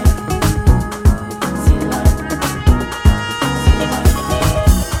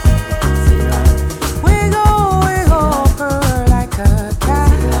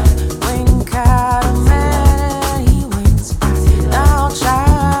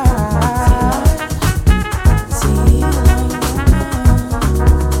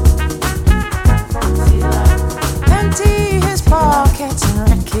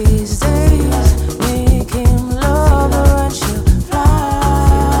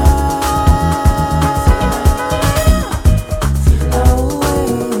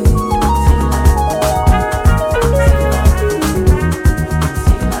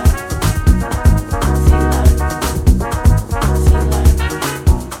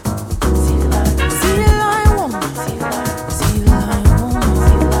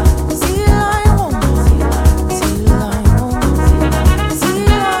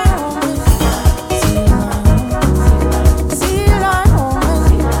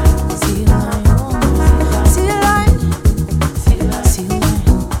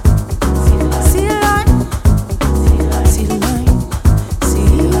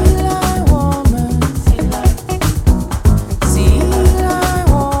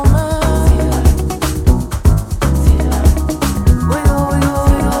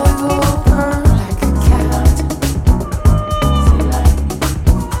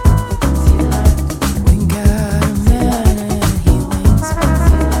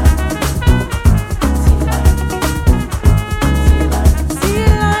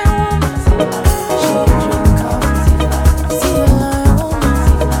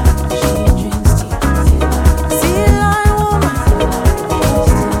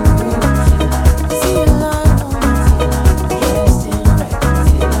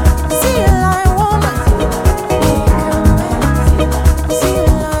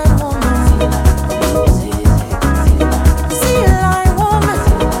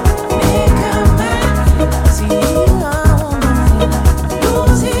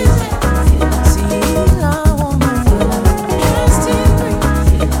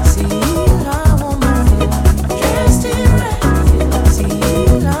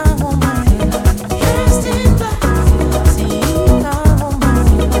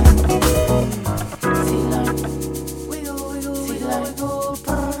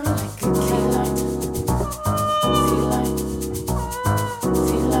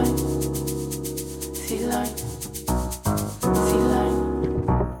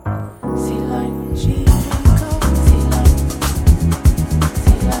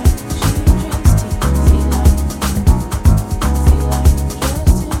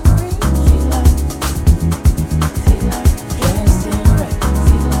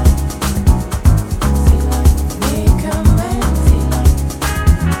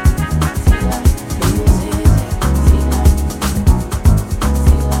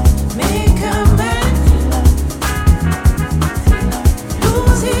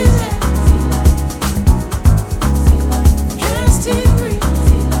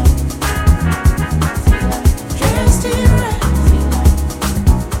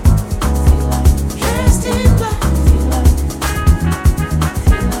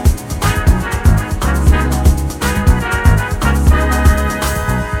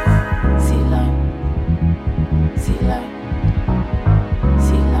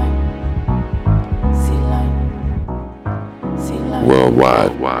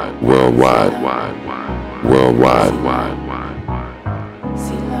 worldwide, worldwide, worldwide.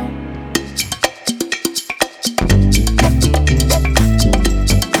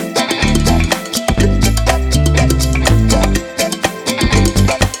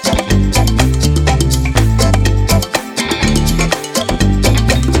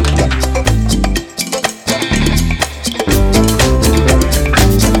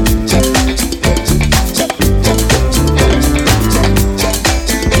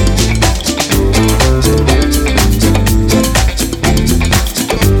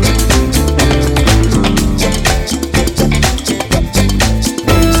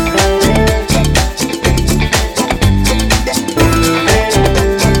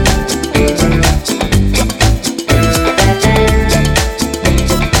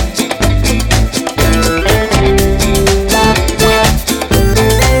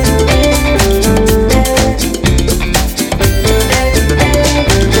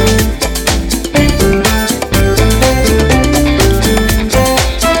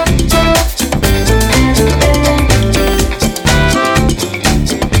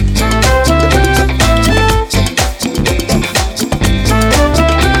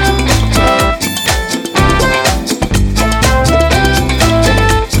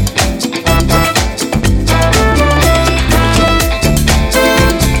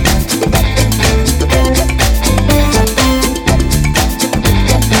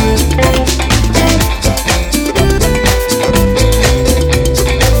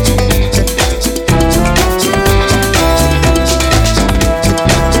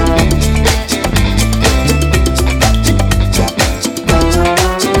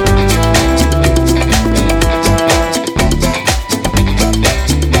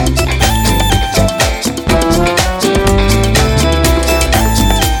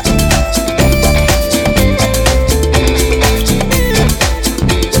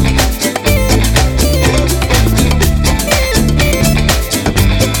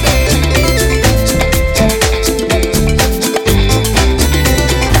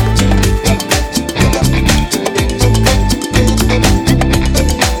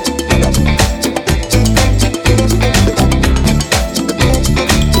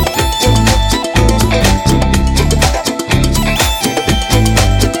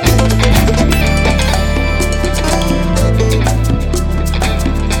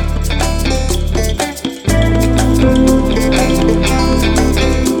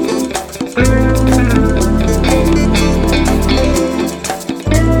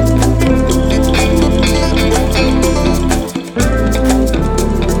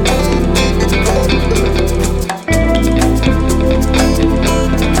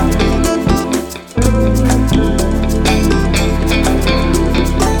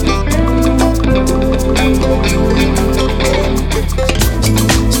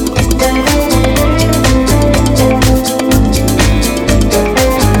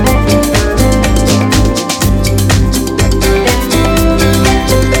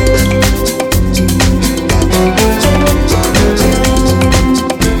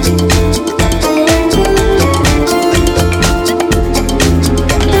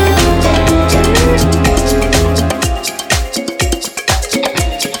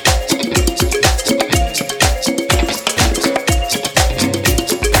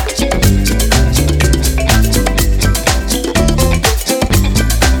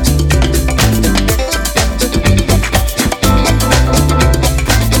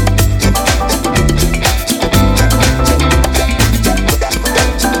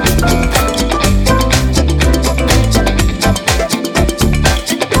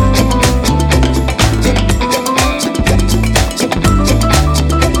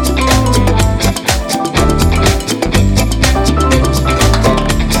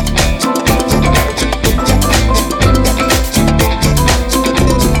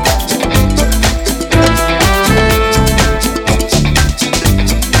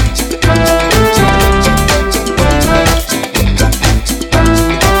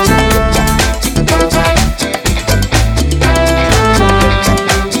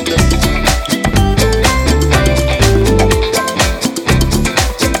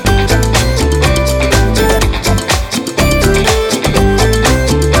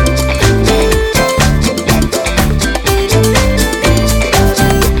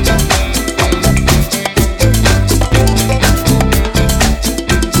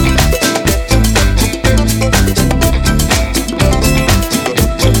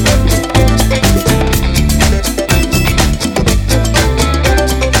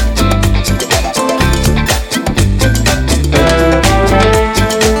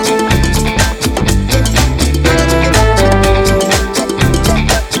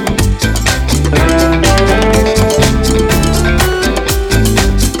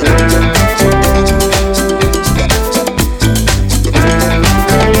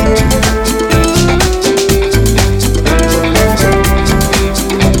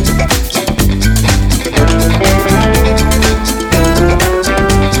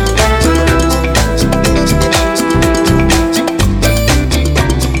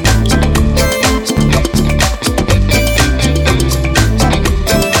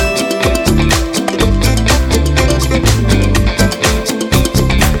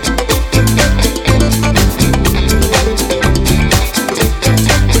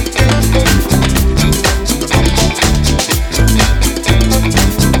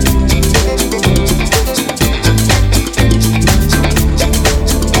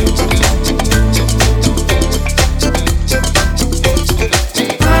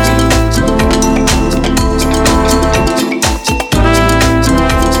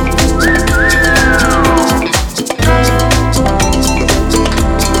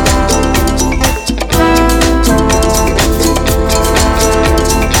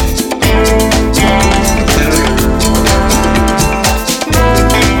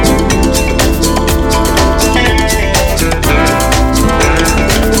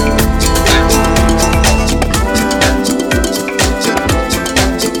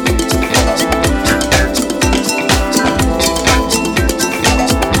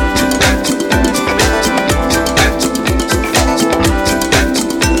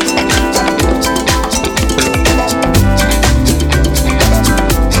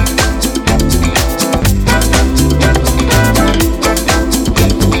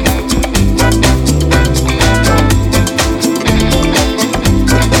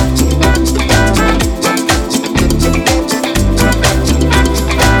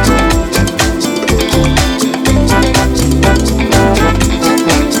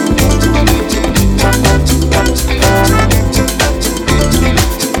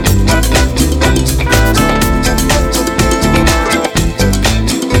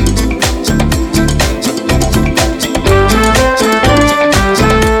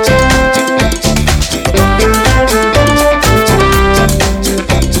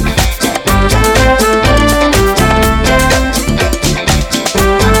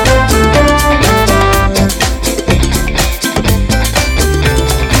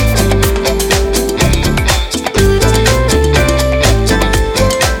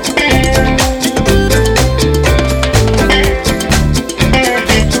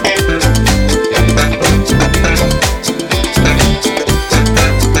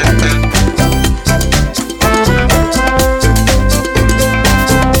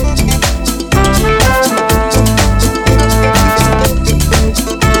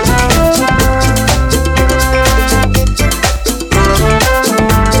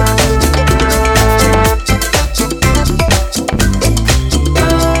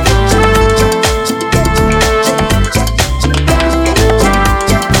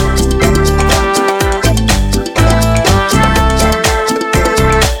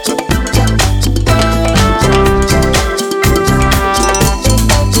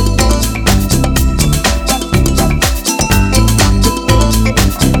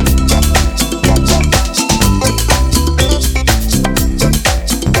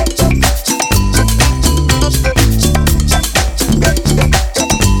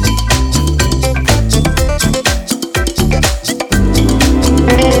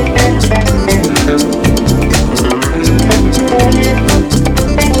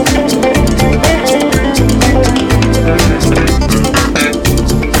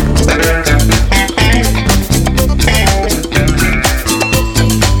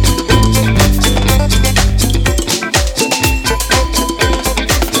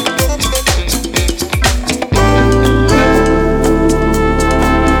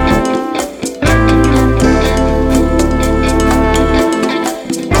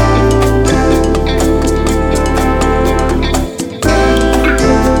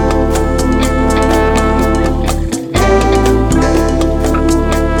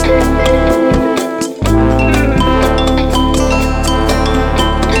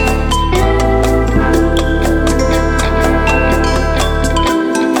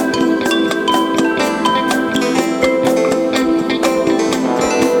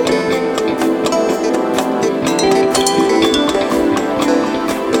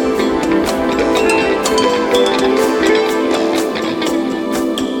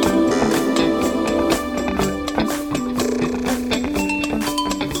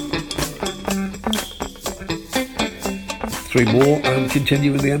 Three more and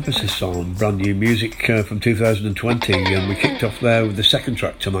continuing the emphasis on brand new music from 2020, and we kicked off there with the second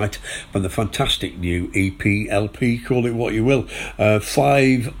track tonight from the fantastic new EP, LP, call it what you will.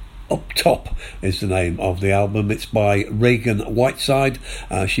 Five Up Top is the name of the album. It's by Reagan Whiteside.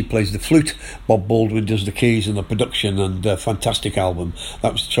 She plays the flute. Bob Baldwin does the keys and the production, and a fantastic album.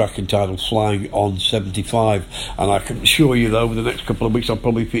 That was the track entitled Flying on 75, and I can assure you that over the next couple of weeks I'll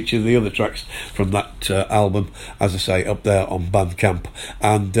probably feature the other tracks from that album, as I say, up there on Bandcamp.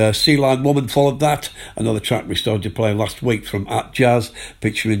 And Sea Line Woman followed that, another track we started to play last week from At Jazz,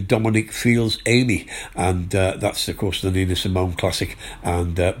 featuring Dominic Fields Amy, and that's of course the Nina Simone classic,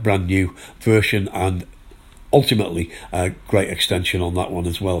 and brand new version, and ultimately a great extension on that one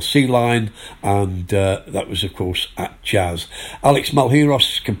as well. Sea Line, and that was of course At Jazz. Alex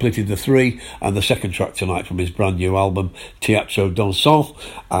Malheiros completed the three, and the second track tonight from his brand new album Teatro Dansant,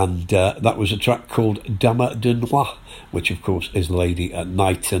 and that was a track called Dame de Noir, which of course is Lady at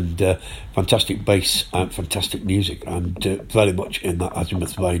Night, and fantastic bass and fantastic music, and very much in that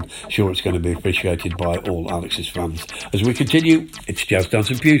azimuth vein. Sure, it's going to be appreciated by all Alex's fans. As we continue, it's Jazz Dance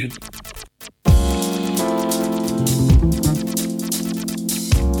and Fusion.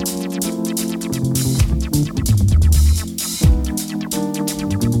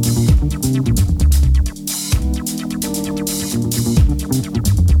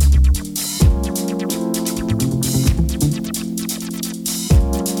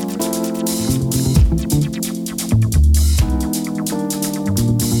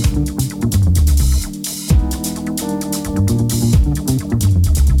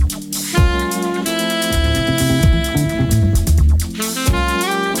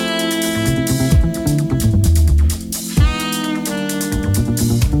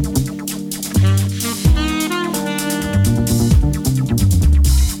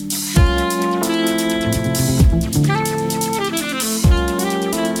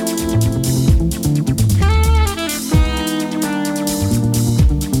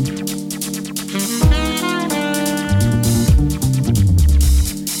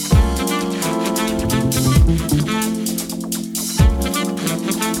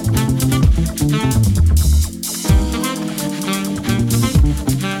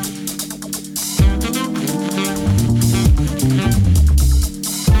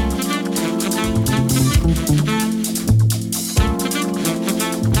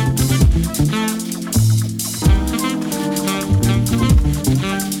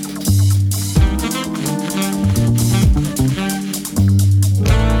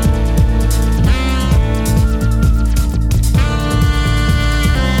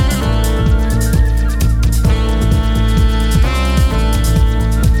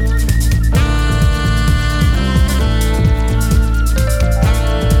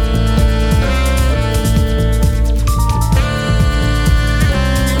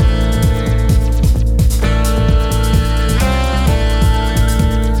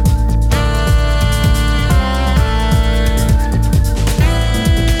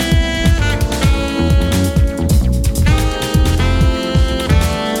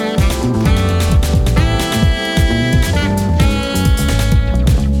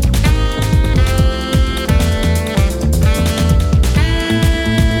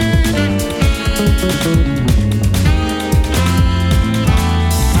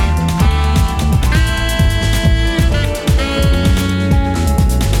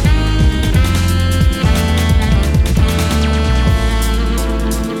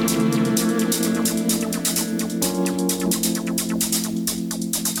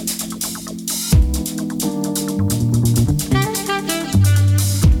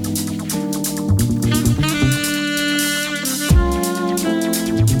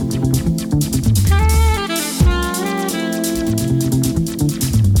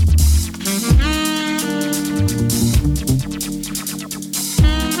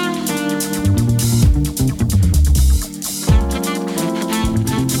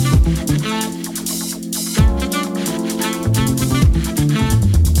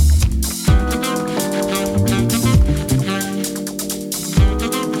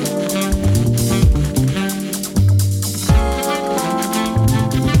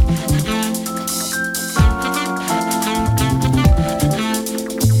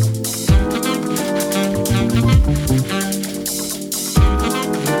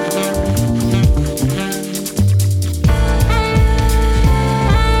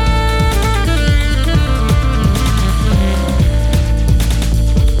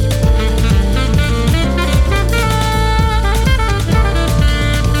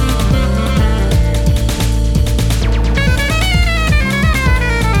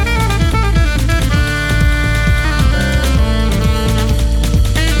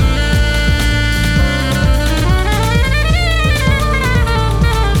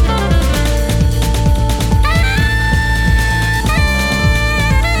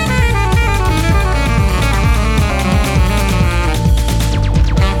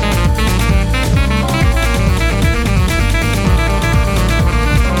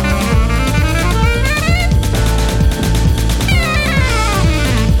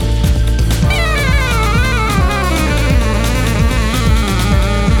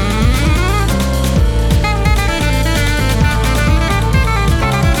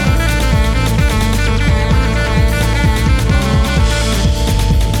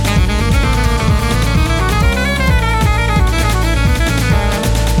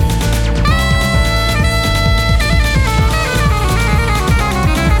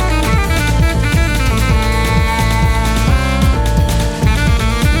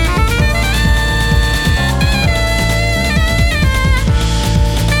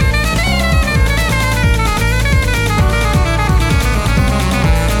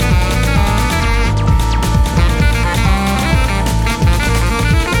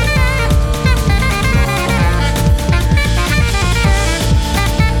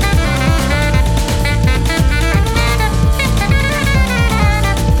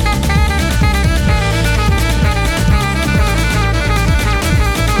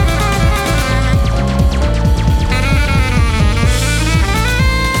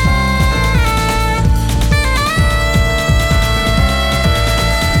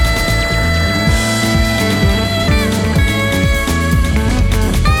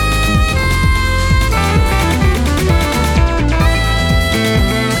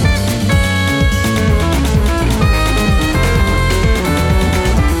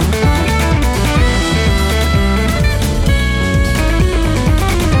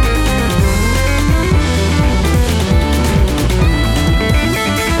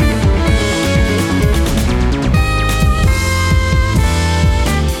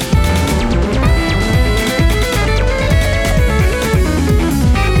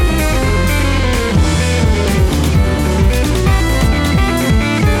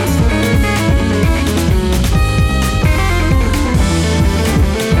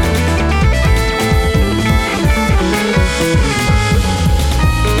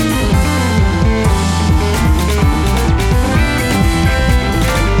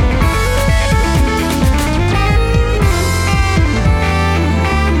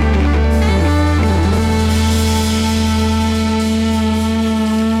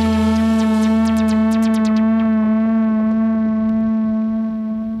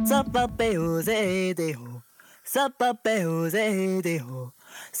 Jose de ho. Sapape Jose de ho.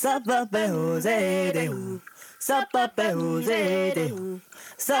 Sapape Jose de ho. Sapape Jose de ho.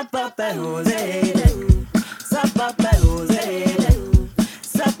 Sapape Jose de ho. Sapape Jose de ho.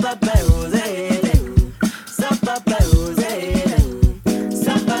 Sapape Jose de ho. Sapape Jose de ho.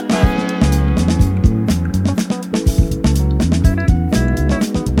 Sapape.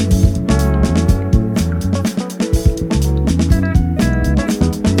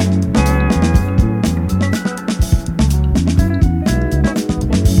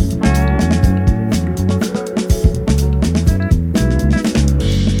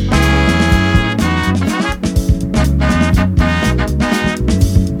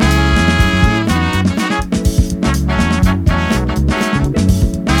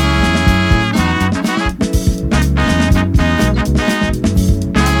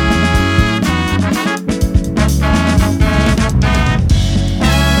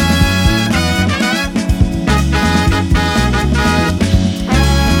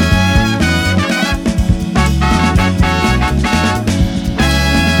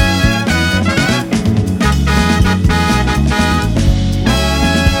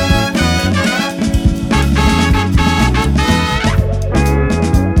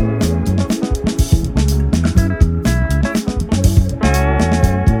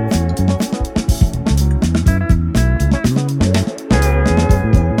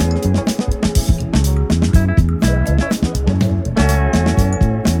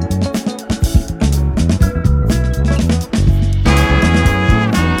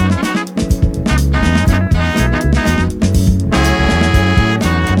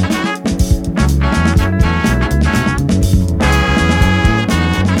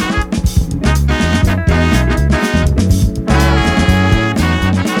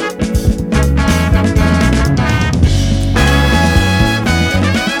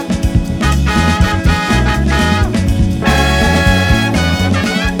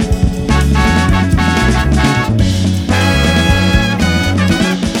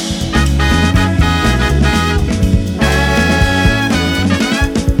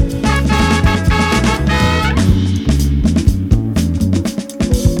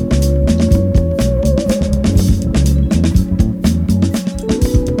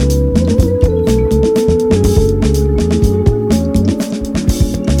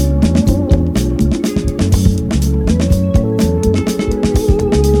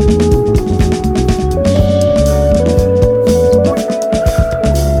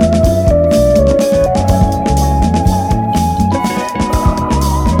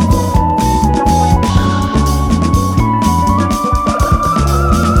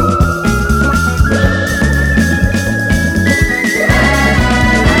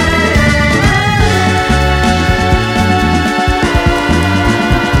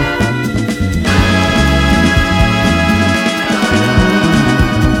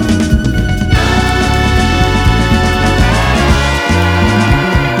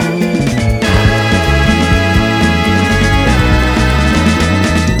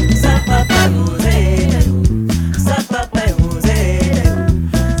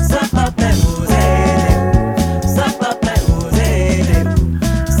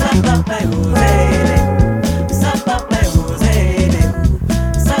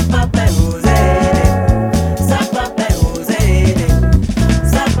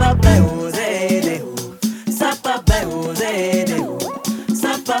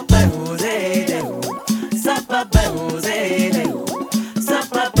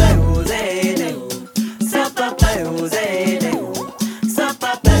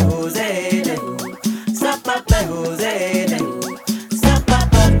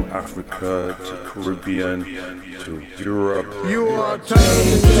 Africa to Caribbean to Europe. You are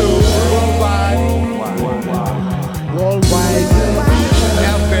tuned to worldwide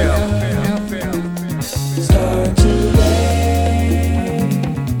FM. Start today,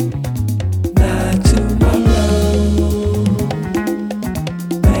 not tomorrow.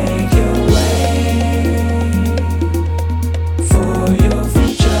 Make your way for your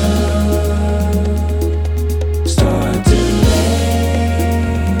future. Start today,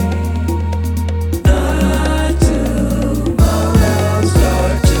 not tomorrow.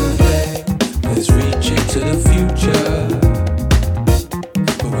 Start today. Let's reach into the future.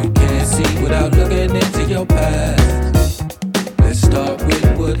 Without looking into your past, let's start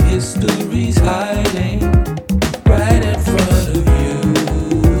with what history's hiding right in front of you.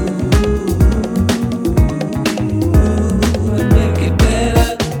 And make it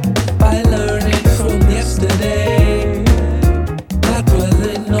better by learning from yesterday, not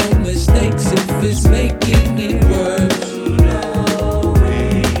dwelling on mistakes if it's making it worse.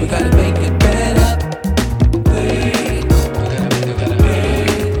 We gotta make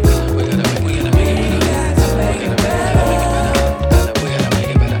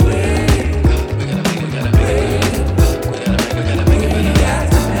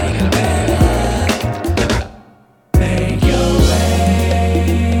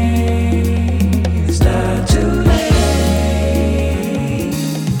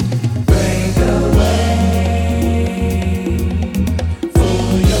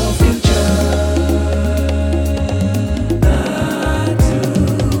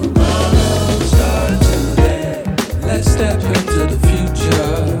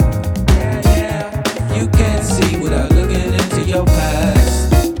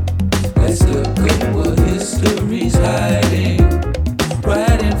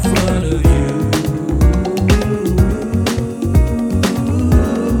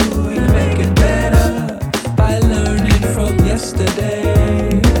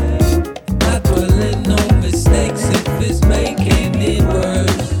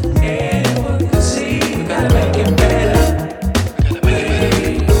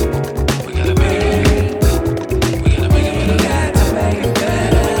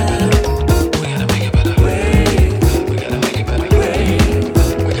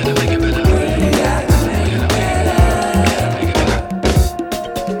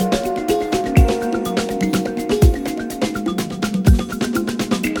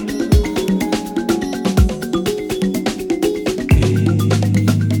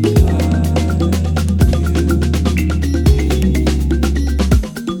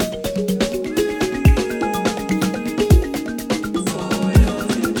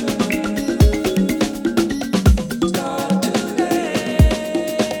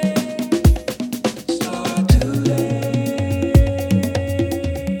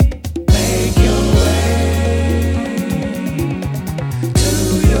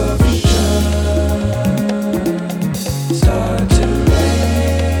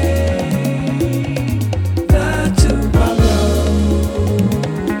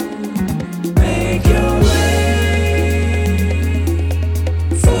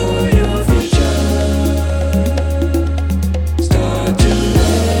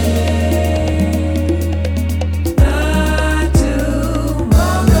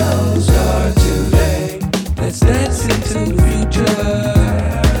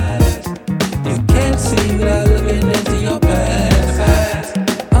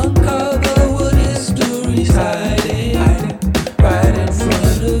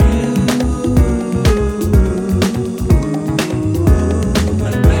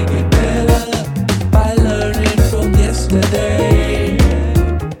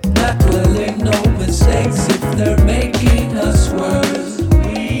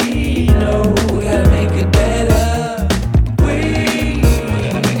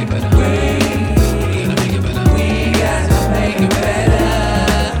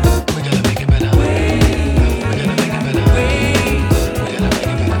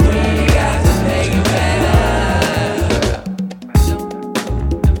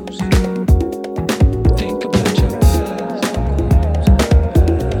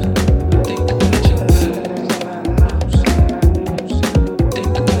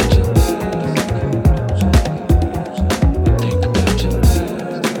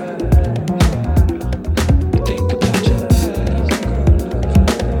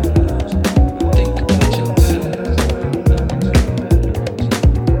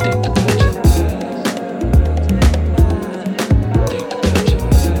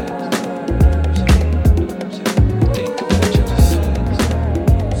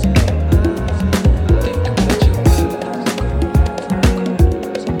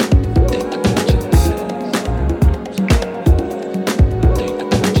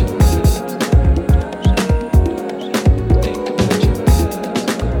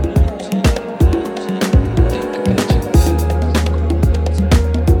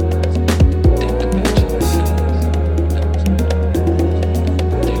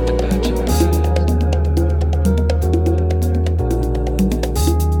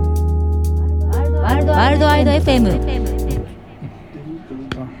イド FM。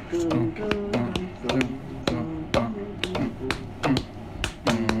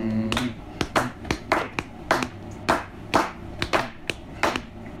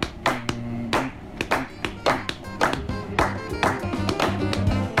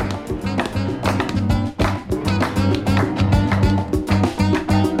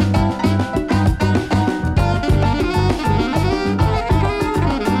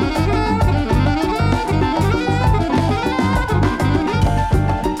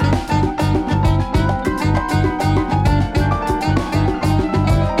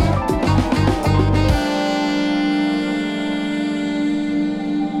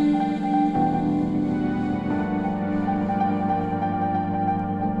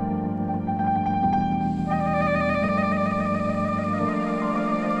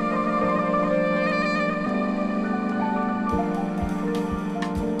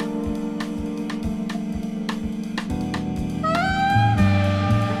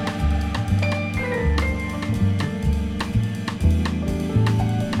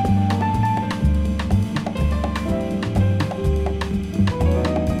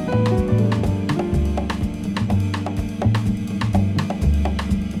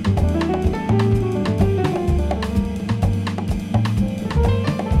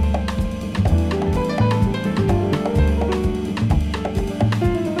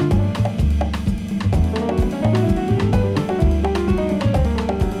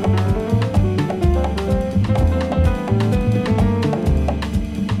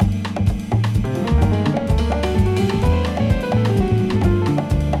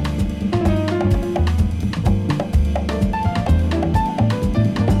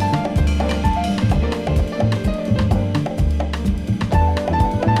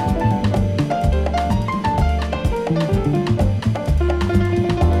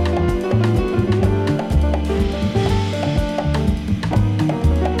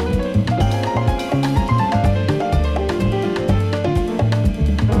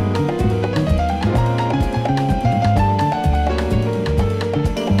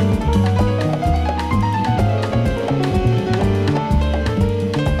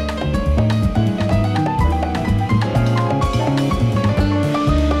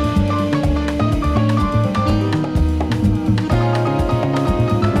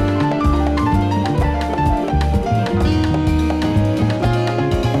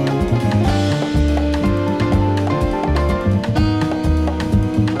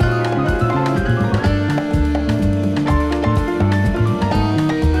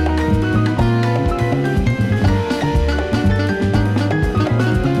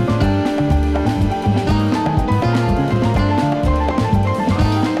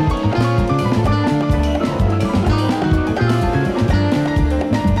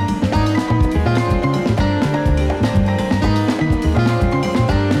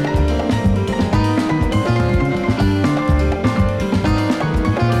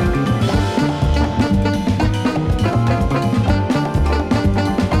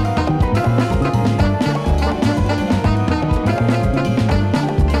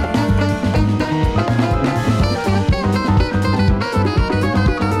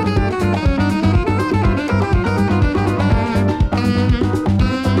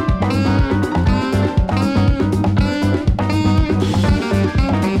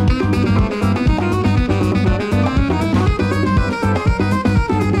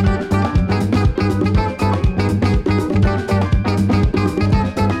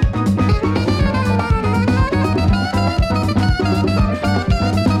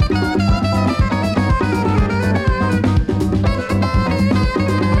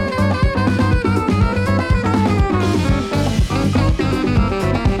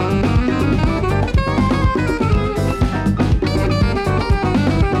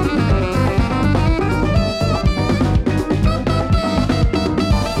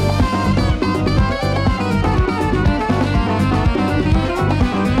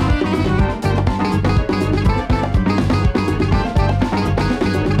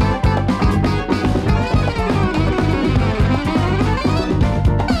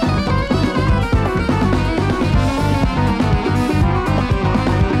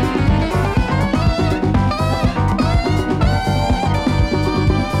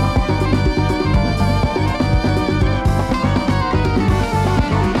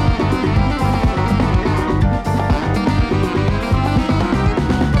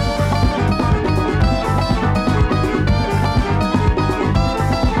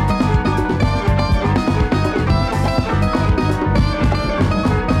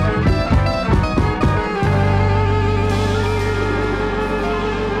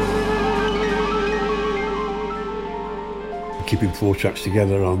keeping 4 tracks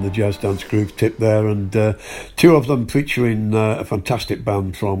together on the Jazz Dance Groove tip there, and 2 of them featuring a fantastic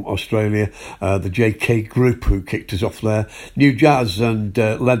band from Australia, the JK Group, who kicked us off there. New Jazz, and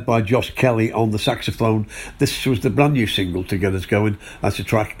led by Josh Kelly on the saxophone. This was the brand new single to get us going. That's a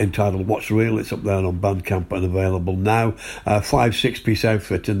track entitled What's Real. It's up there on Bandcamp and available now. 5-6-piece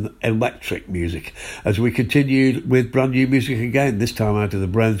outfit and electric music. As we continued with brand new music again, this time out of the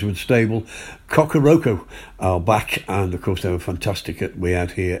Brownswood stable, Kokoroko are back, and of course they were fantastic at We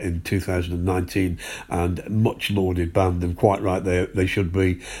Out Here in 2019, and much lauded band, and quite right they should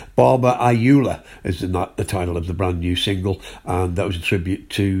be. Baba Ayula is the title of the brand new single, and that was a tribute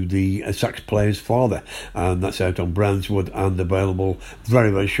to the sax player's father, and that's out on Brownswood and available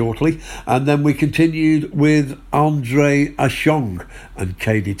very, very shortly. And then we continued with Andre Ashong and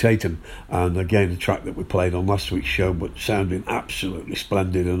Katie Tatum, and again a track that we played on last week's show but sounding absolutely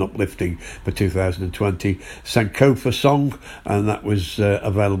splendid and uplifting for 2020, Sankofa Song, and that was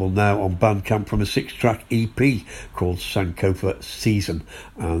available now on Bandcamp from a 6-track EP called Sankofa Season,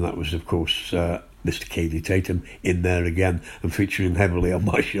 and that was of course Mr. Katie Tatum in there again and featuring heavily on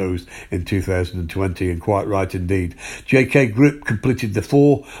my shows in 2020, and quite right indeed. JK Group completed the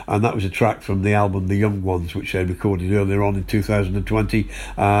 4, and that was a track from the album The Young Ones, which they recorded earlier on in 2020.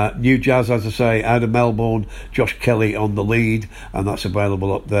 New Jazz, as I say, out of Melbourne, Josh Kelly on the lead, and that's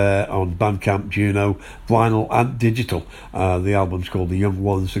available up there on Bandcamp, Juno, vinyl and digital. The album's called The Young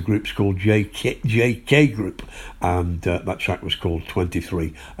Ones, the group's called JK Group, and that track was called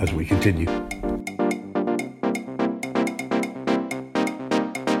 23 as we continue.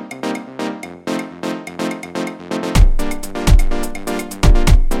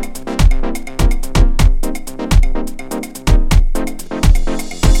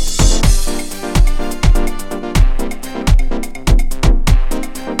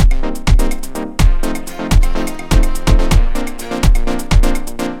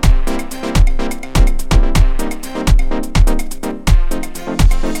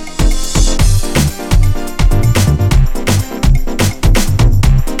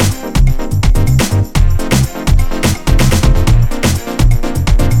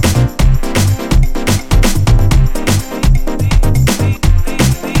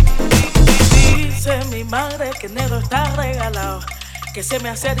 Que se me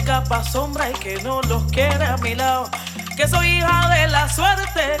acerca pa' sombra y que no los quiere a mi lado. Que soy hija de la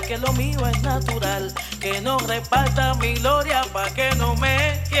suerte, que lo mío es natural. Que no reparta mi gloria pa' que no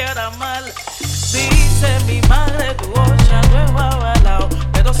me quiera mal. Dice mi madre, tu ocha no es avalao.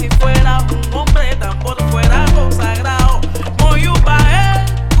 Pero si fueras un hombre, tampoco fuera consagrado. Moyupa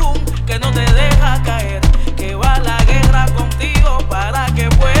que no te deja caer. Que va a la guerra contigo para que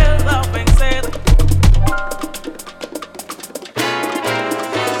puedas vencer.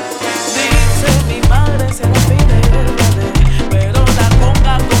 Se la pide el bebé, pero la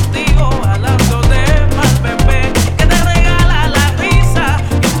ponga contigo hablando de mal bebé. Que te regala la risa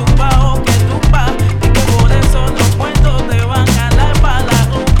y tumba o que tumba, y que por eso los muertos te van a dar para la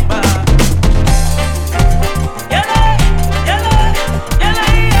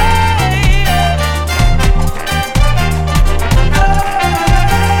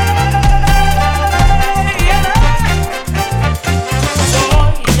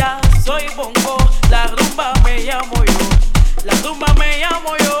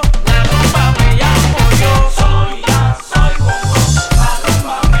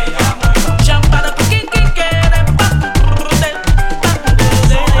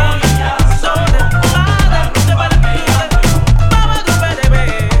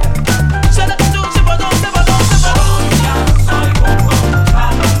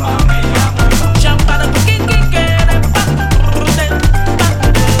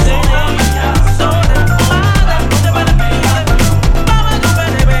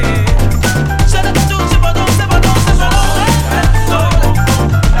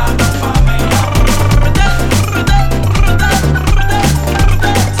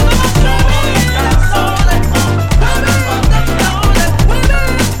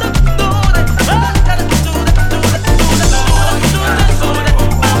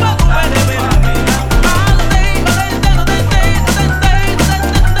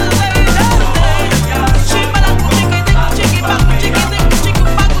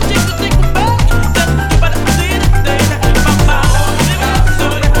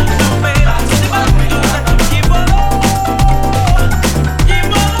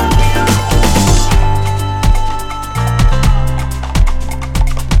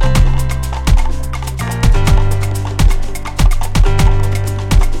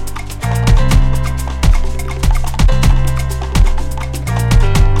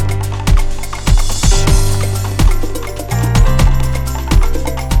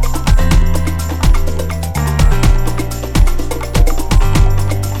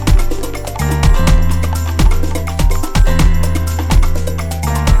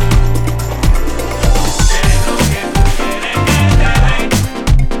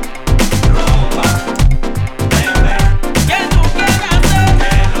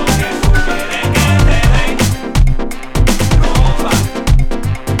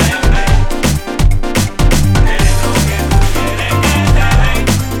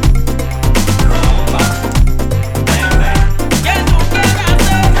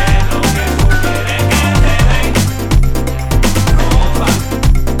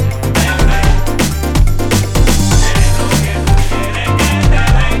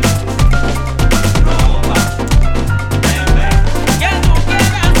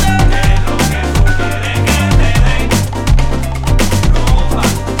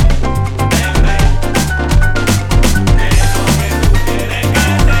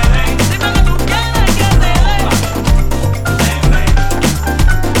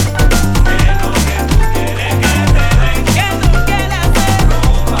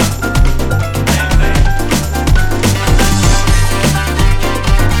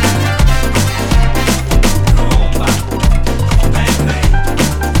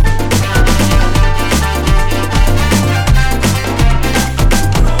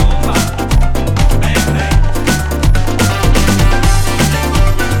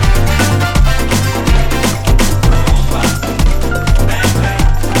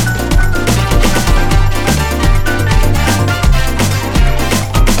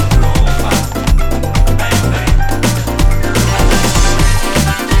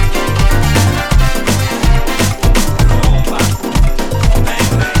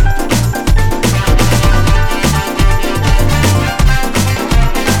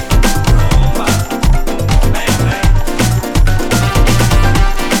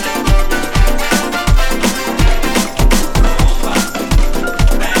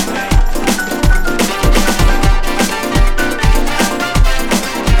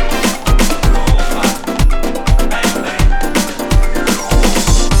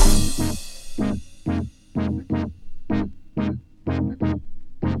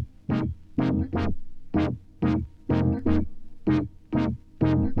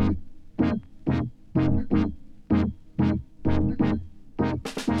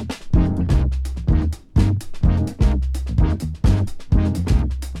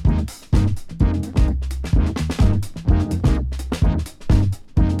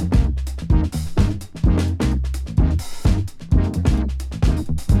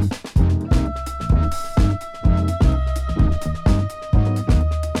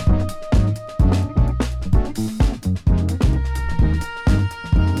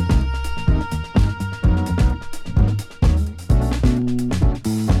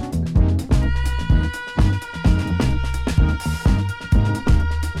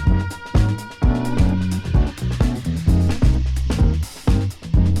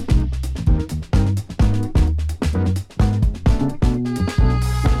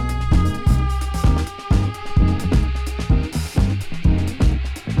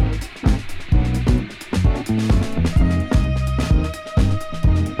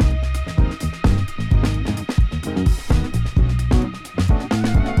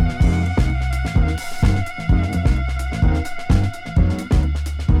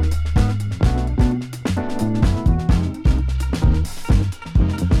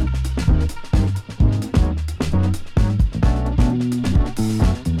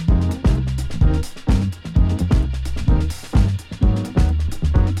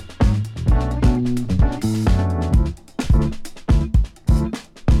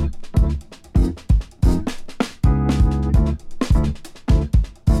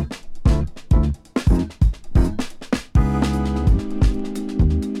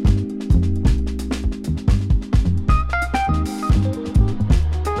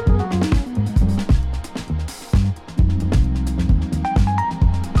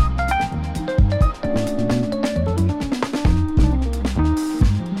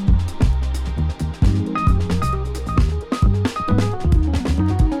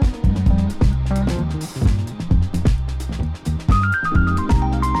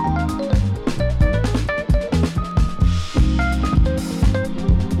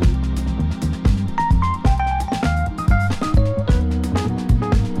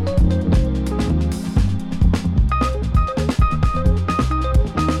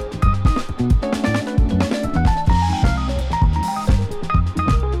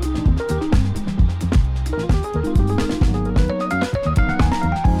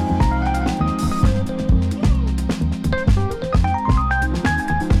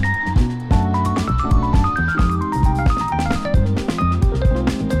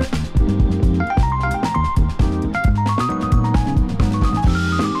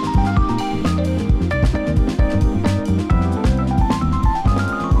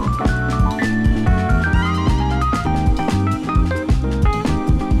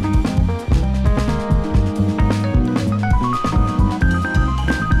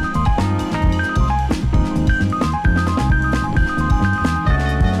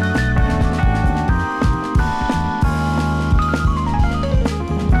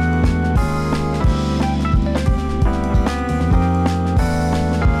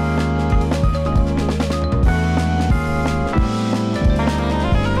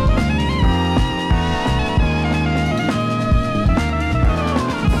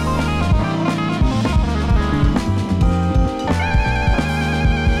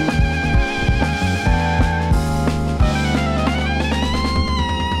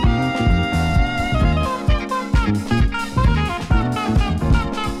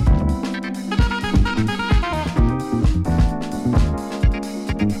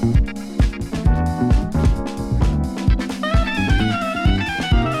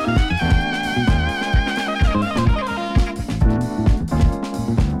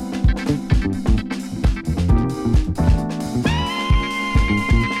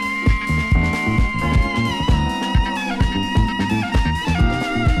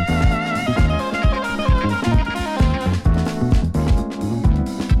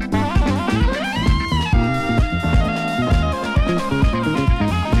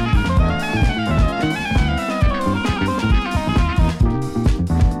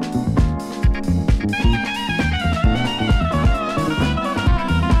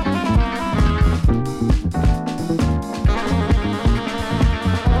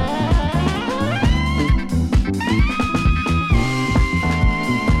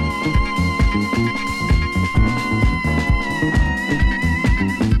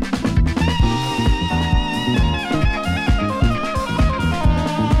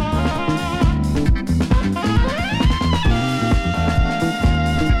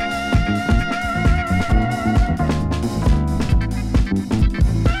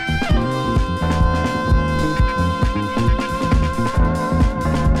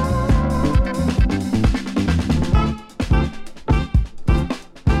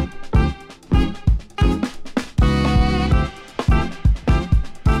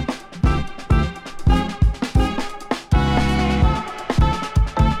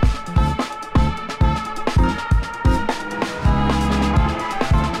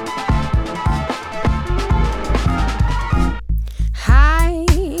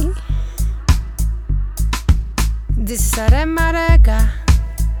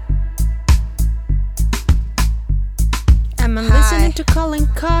listening to Colin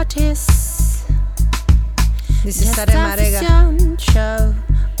Curtis. This is Saremarega show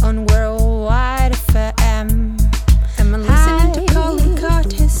on Worldwide FM. I'm listening to Colin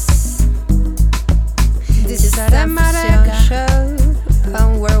Curtis. This is Saremarega show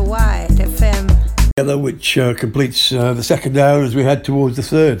on Worldwide FM. Which completes the second hour as we head towards the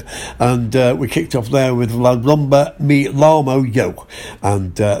third, and we kicked off there with La Rumba Mi Lamo Yo,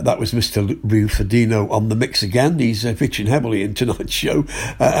 and that was Mr. Rufadino on the mix again. He's featuring heavily in tonight's show,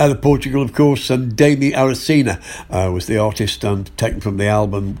 out of Portugal of course, and Dami Aracena was the artist, and taken from the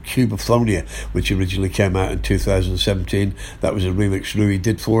album Cubophonia, which originally came out in 2017. That was a remix Rui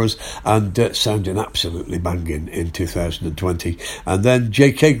did for us, and sounding absolutely banging in 2020. And then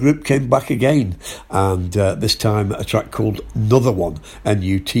JK Group came back again, and this time a track called Another One,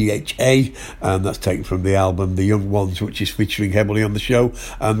 N-U-T-H-A, and that's taken from the album The Young Ones, which is featuring heavily on the show.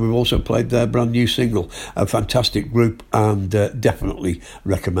 And we've also played their brand new single. A fantastic group, and definitely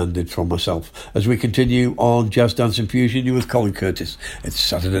recommended from myself. As we continue on Jazz Dance Infusion, you with Colin Curtis. It's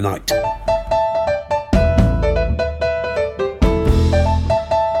Saturday night.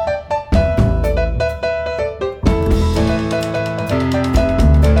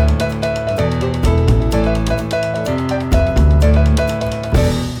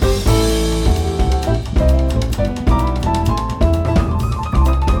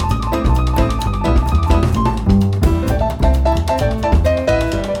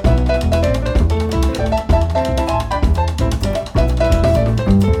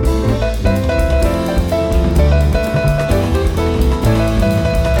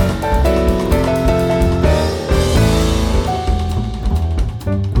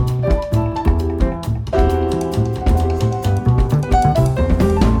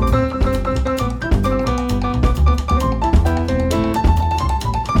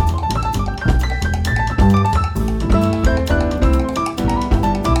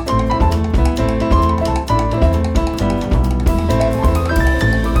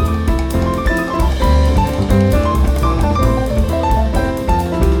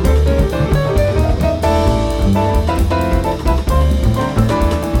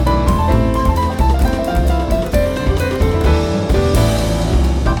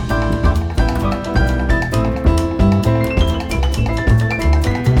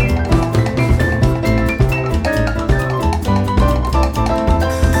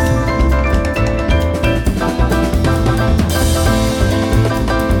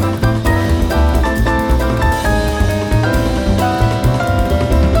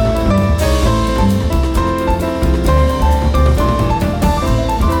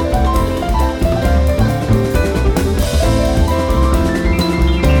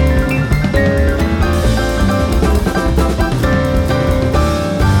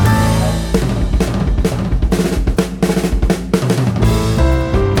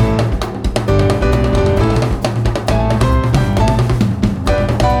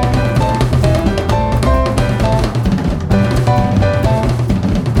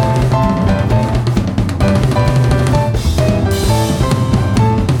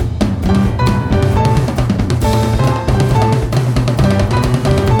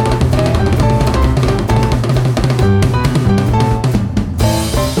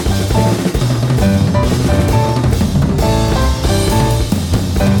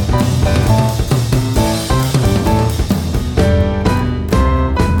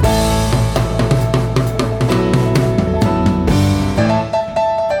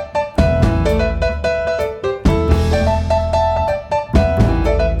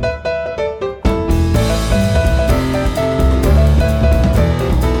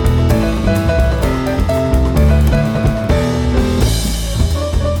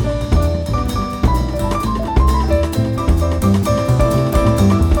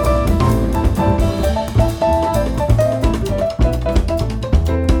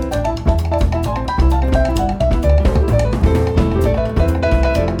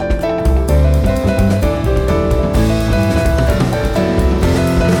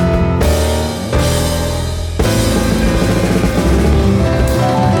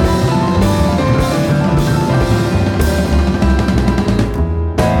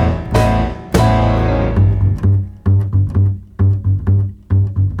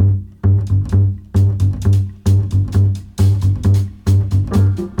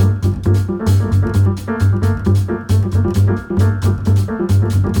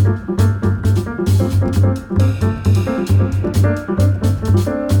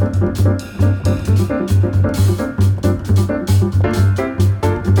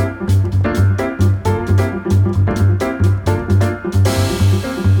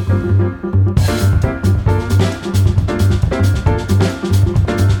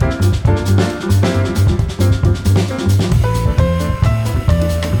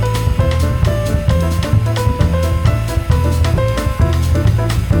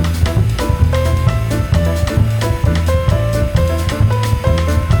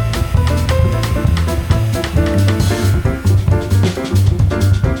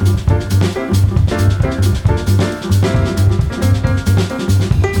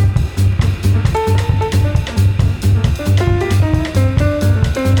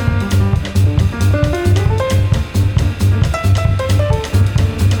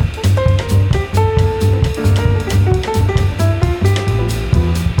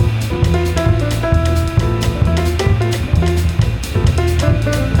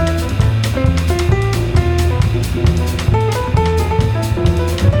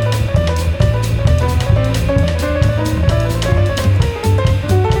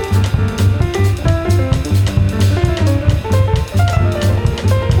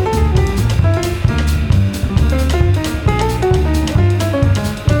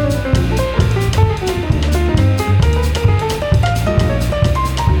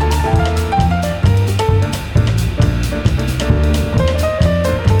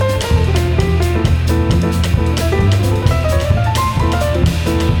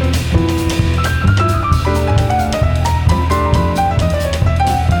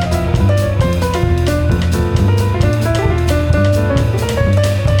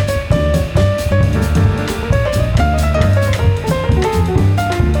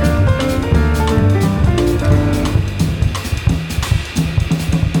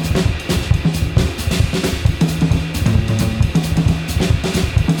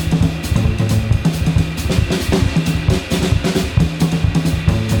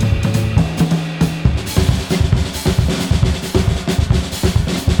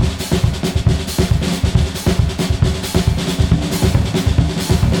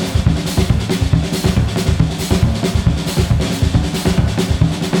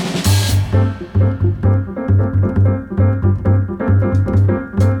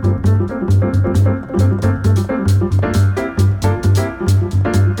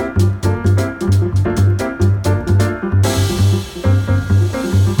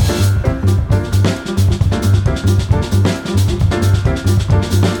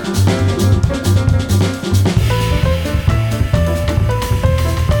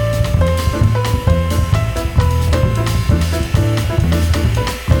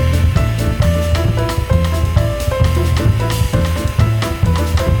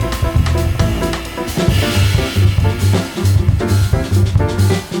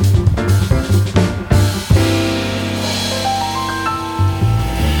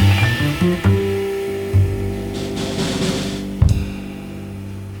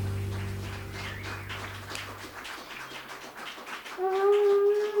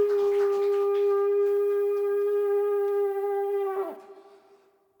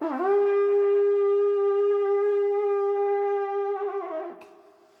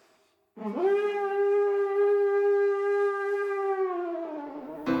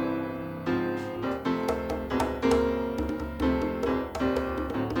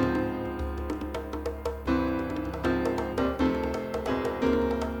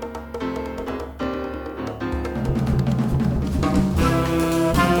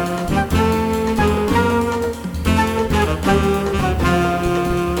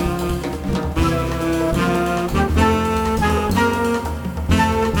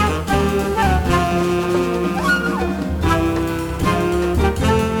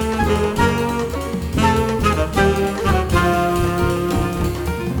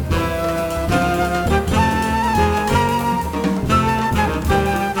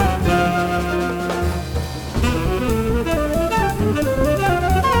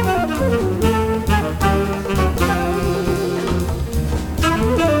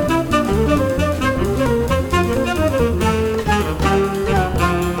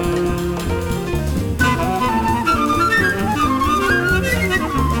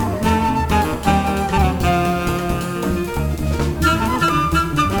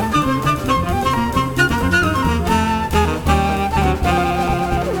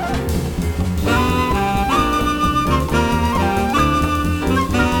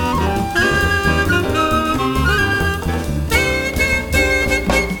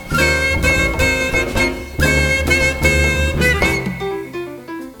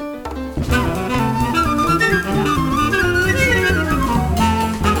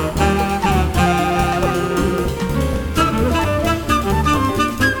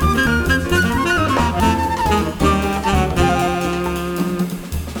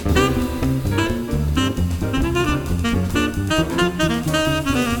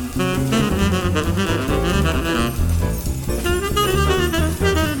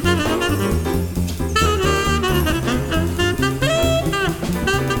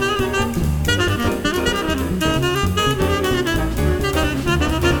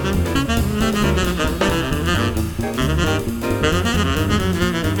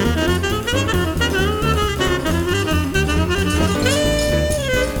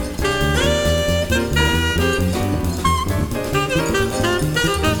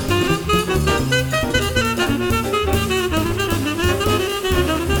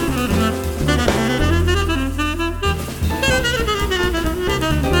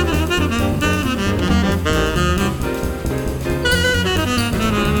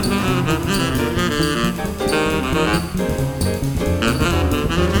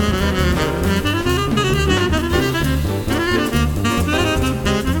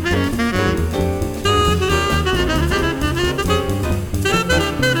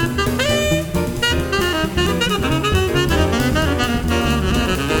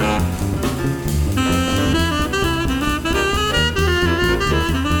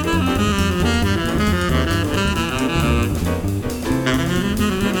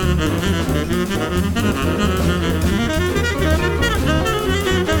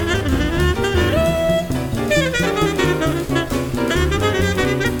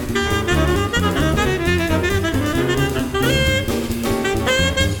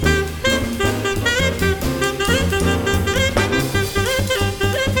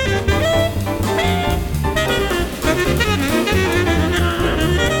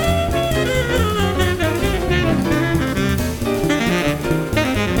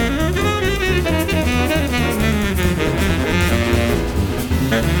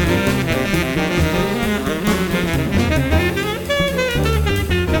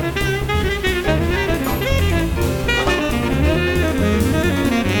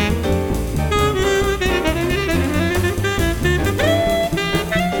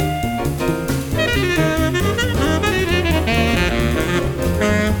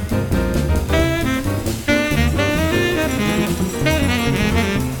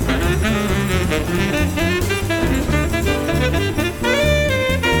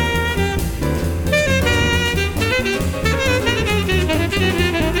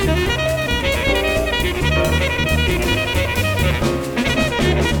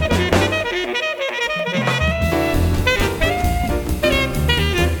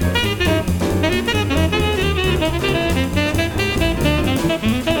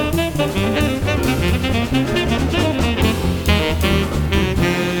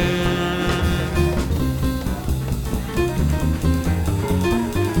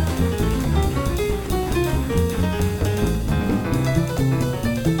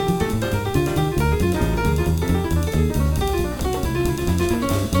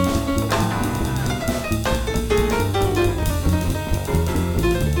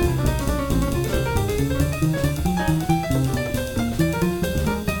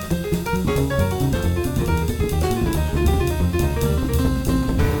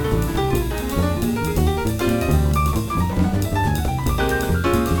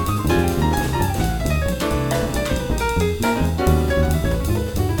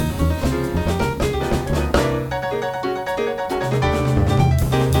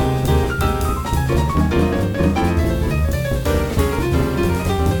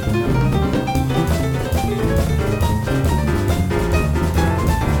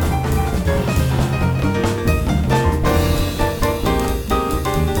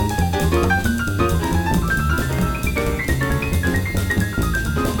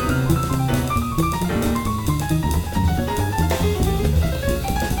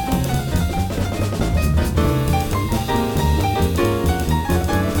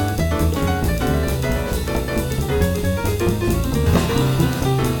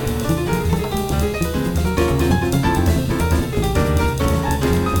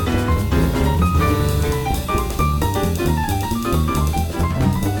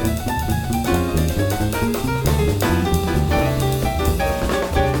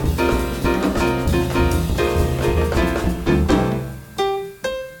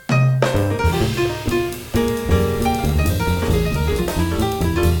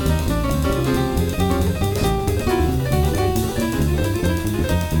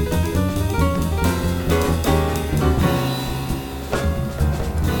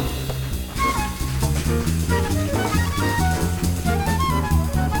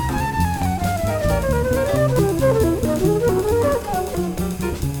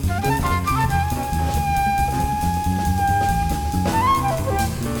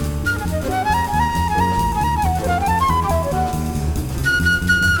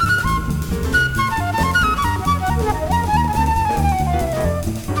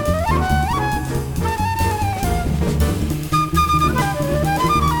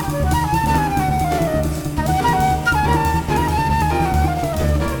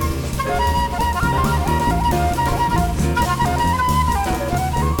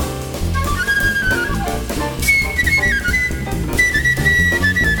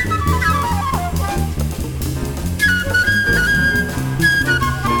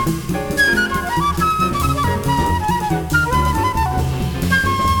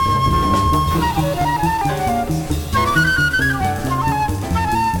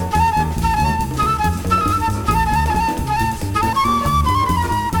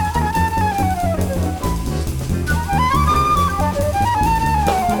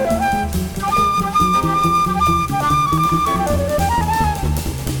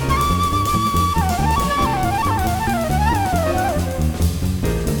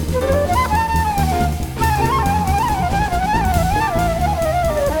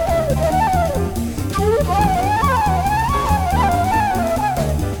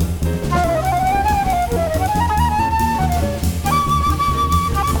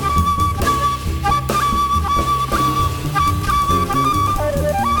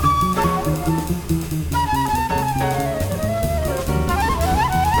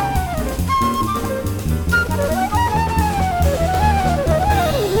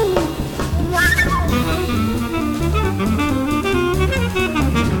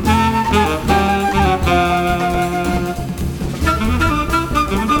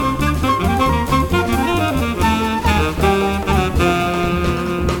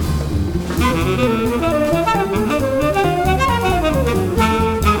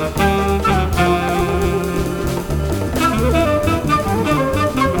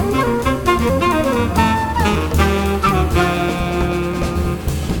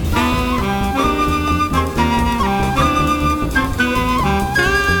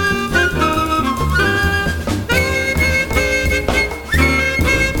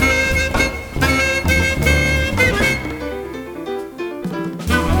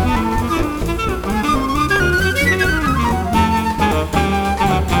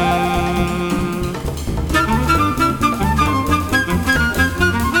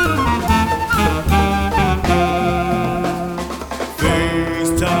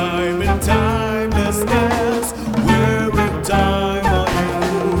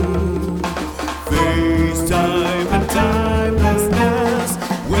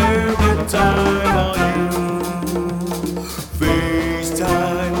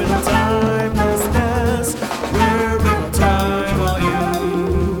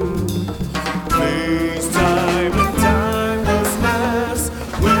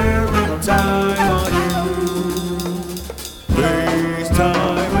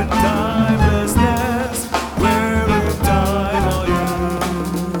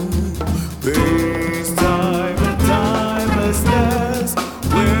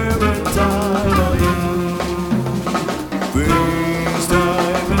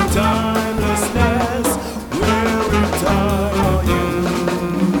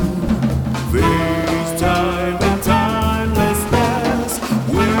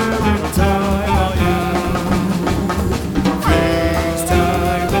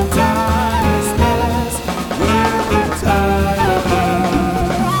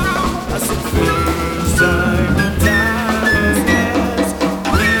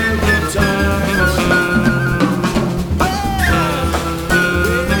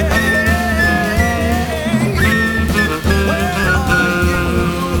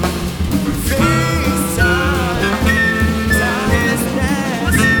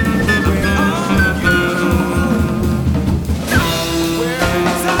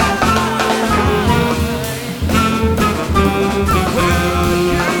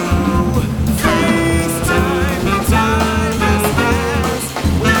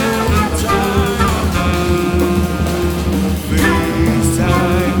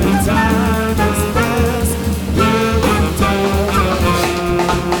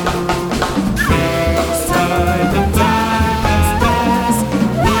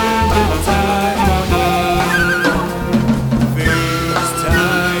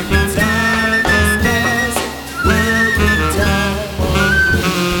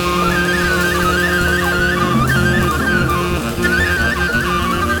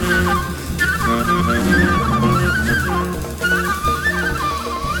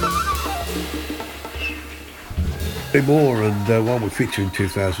 More, and while we're featuring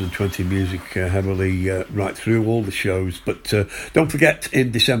 2020 music heavily right through all the shows, but don't forget,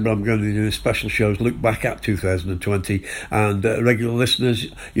 in December I'm going to be doing special shows, look back at 2020, and regular listeners,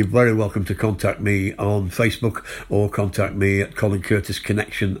 you're very welcome to contact me on Facebook or contact me at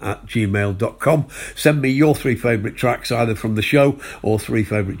ColinCurtisConnection@gmail.com. Send me your 3 favourite tracks either from the show or 3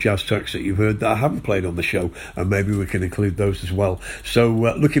 favourite jazz tracks that you've heard that I haven't played on the show, and maybe we can include those as well. So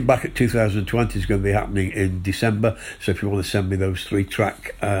looking back at 2020 is going to be happening in December. So if you want to send me those 3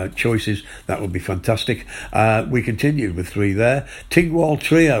 track choices, that would be fantastic. We continued with 3 there. Tingwall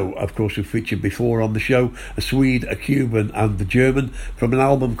Trio, of course, we've featured before on the show, a Swede, a Cuban and the German, from an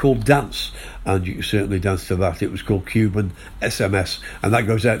album called Dance, and you can certainly dance to that. It was called Cuban SMS, and that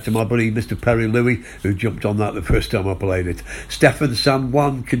goes out to my buddy Mr. Perry Louie, who jumped on that the first time I played it. Stefan San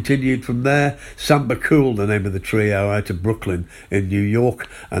Juan continued from there. Samba Cool, the name of the trio, out of Brooklyn in New York,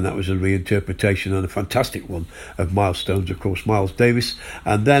 and that was a reinterpretation and a fantastic one of Milestones, of course, Miles Davis.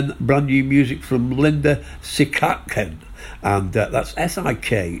 And then brand new music from Linda Sikaken, and that's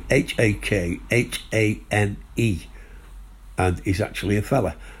Sikhakehane, and he's actually a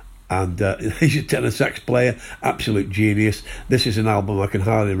fella. And he's a tenor sax player, absolute genius. This is an album I can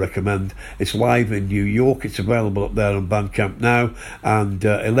highly recommend. It's live in New York. It's available up there on Bandcamp now, and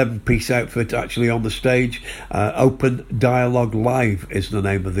 11-piece outfit actually on the stage. Open Dialogue Live is the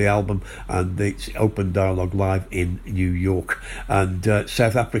name of the album, and it's Open Dialogue Live in New York. And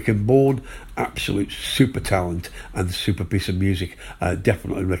South African born, absolute super talent and super piece of music.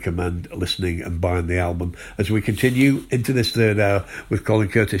 Definitely recommend listening and buying the album as we continue into this third hour with Colin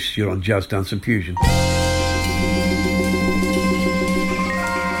Curtis. You're on Jazz, Dance and Fusion.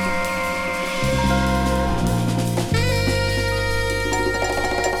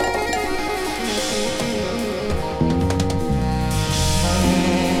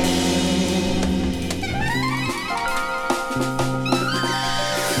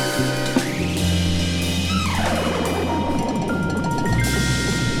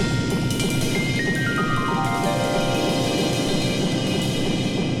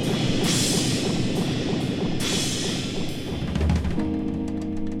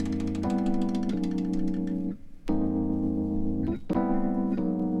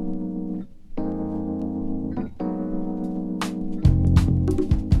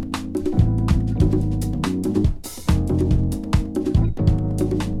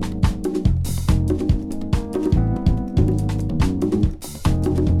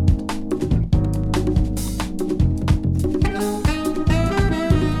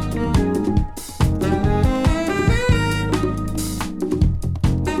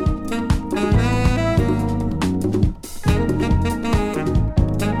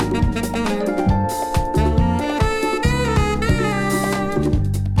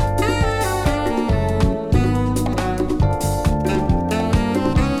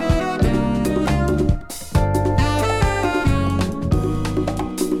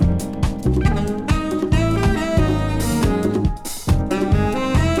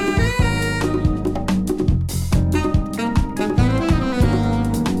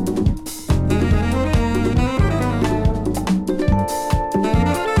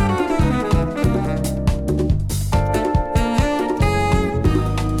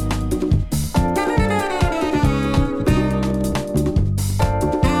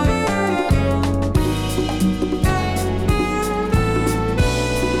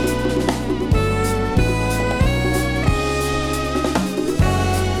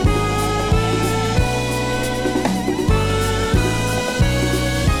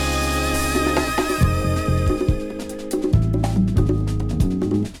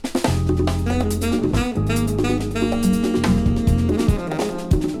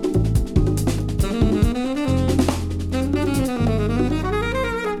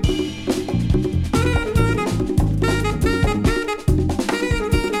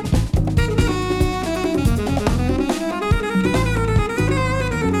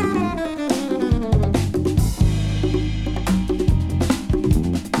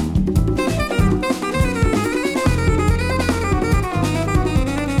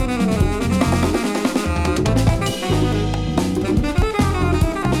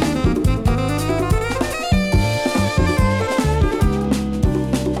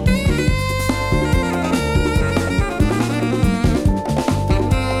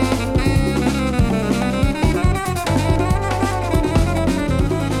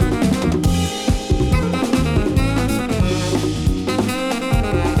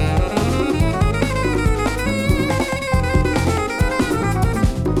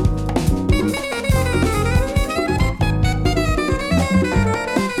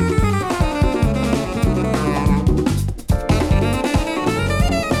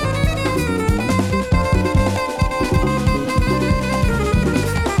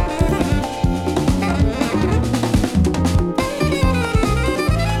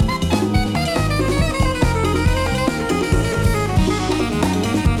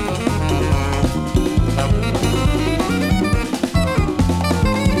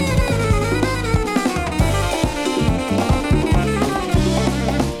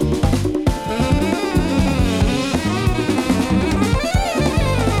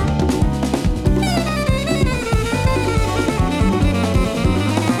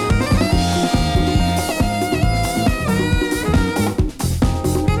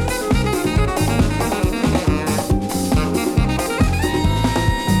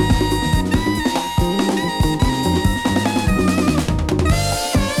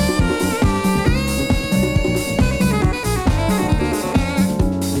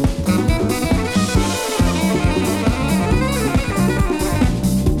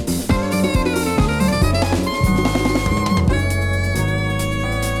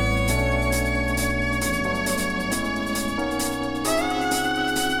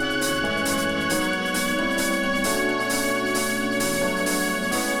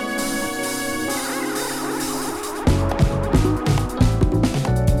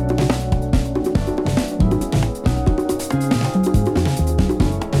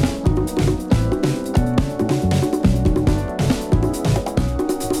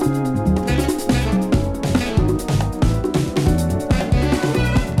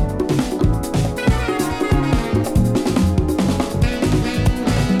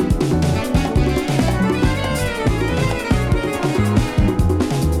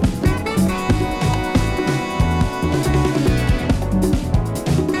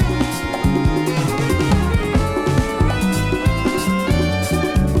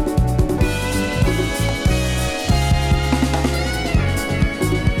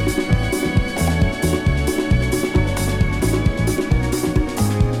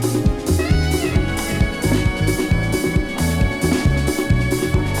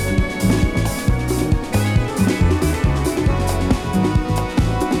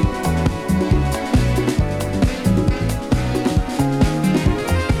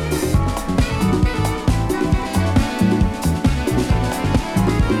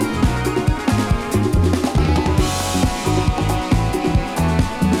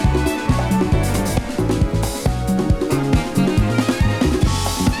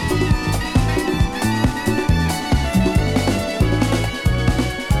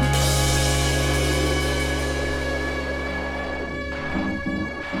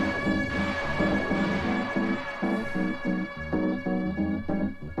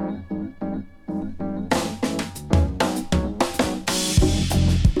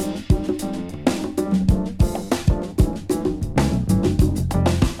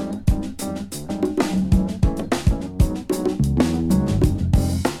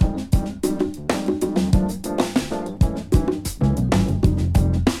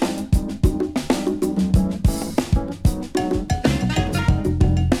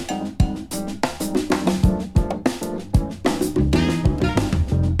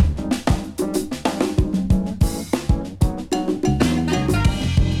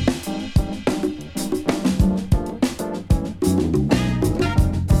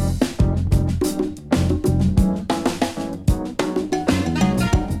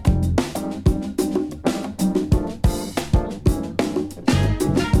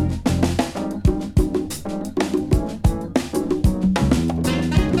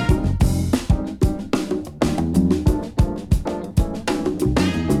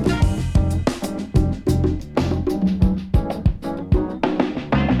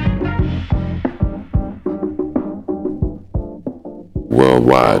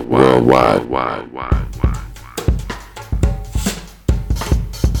 worldwide.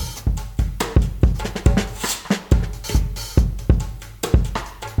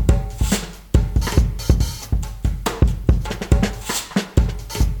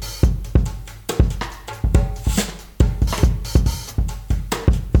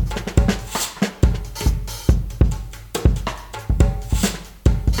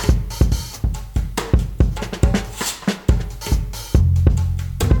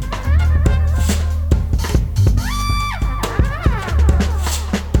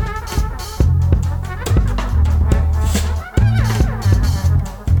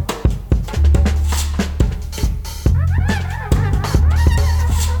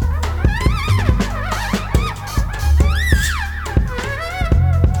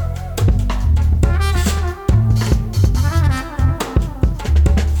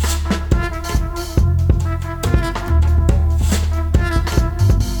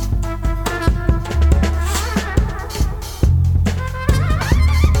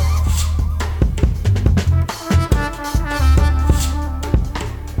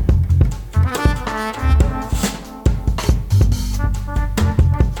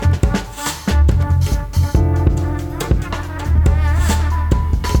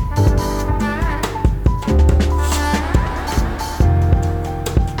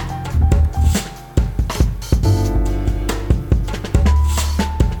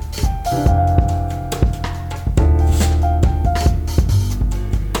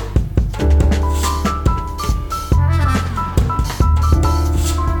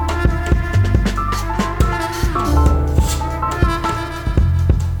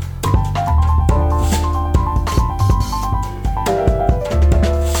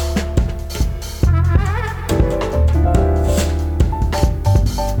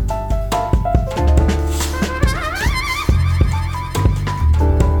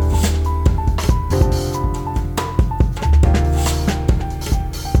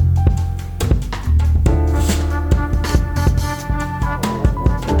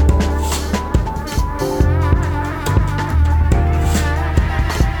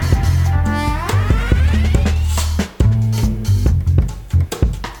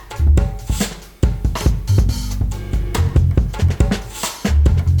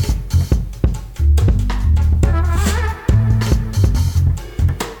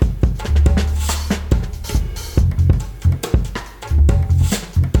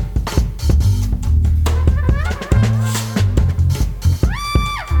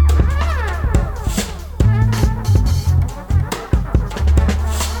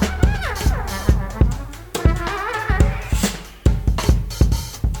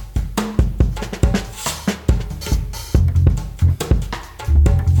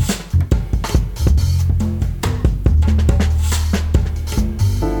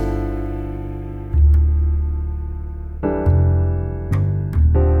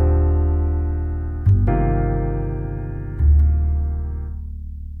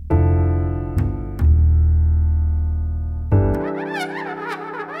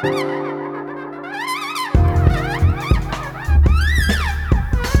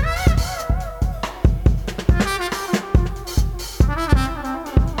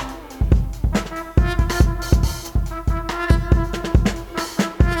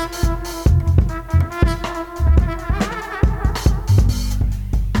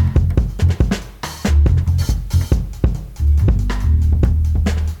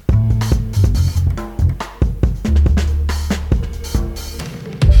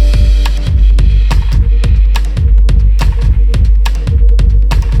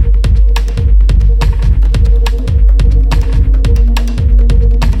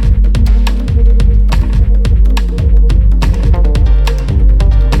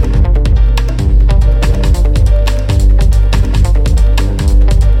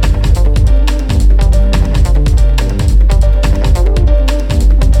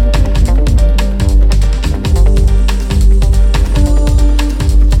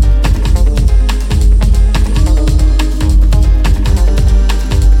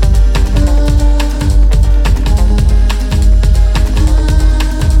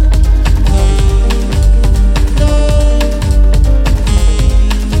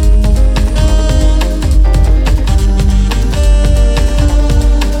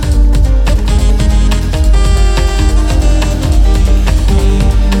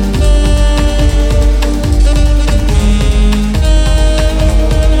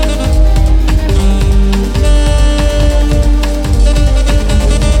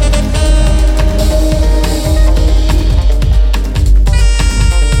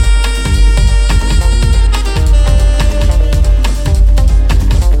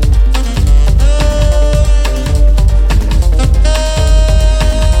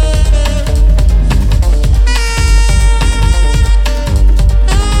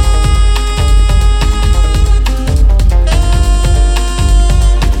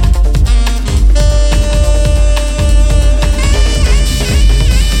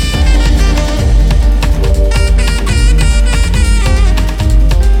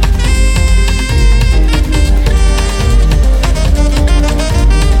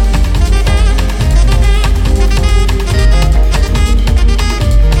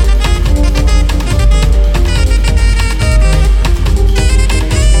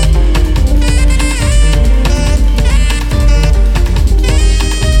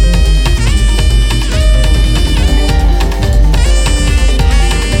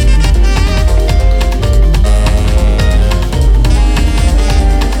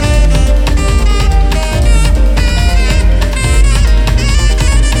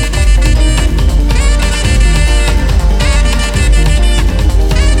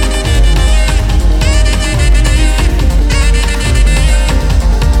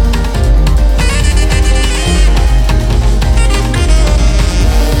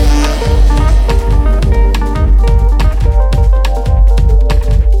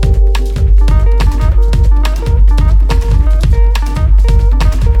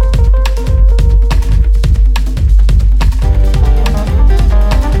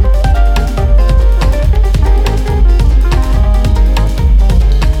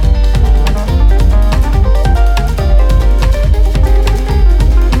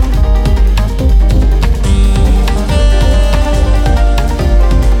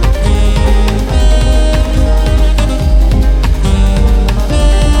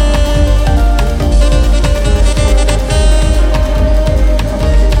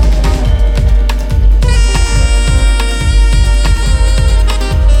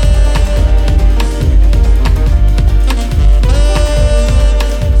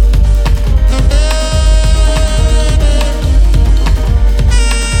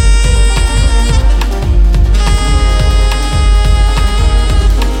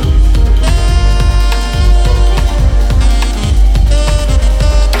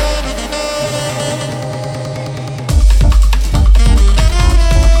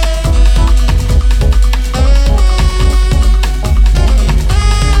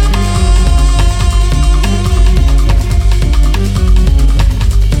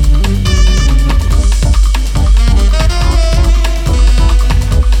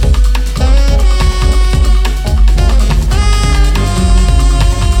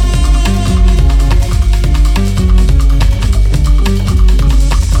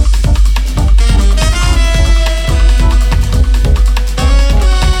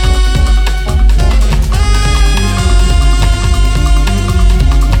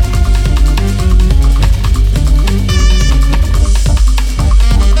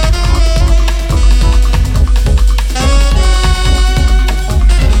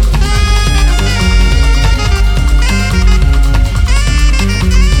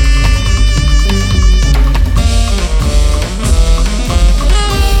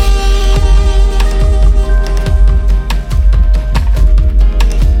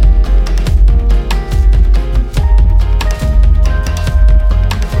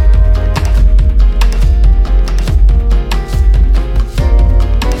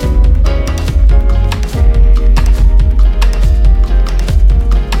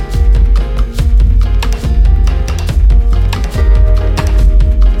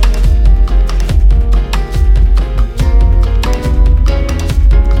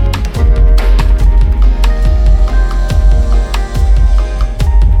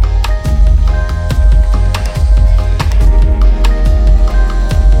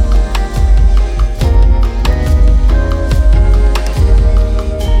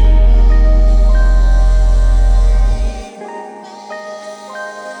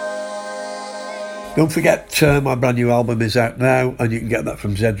 Don't forget, my brand new album is out now, and you can get that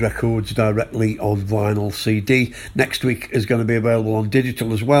from Z Records directly on vinyl CD. Next week is going to be available on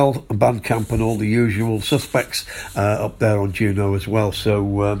digital as well, Bandcamp and all the usual suspects up there on Juno as well.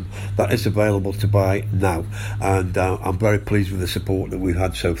 So that is available to buy now, and I'm very pleased with the support that we've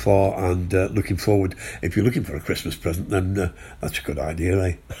had so far, and looking forward. If you're looking for a Christmas present, then that's a good idea,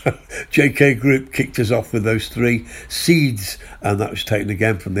 eh? JK Group kicked us off with those three Seeds, and that was taken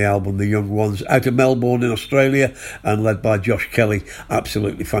again from the album The Young Ones, out of Melbourne in Australia, and led by Josh Kelly.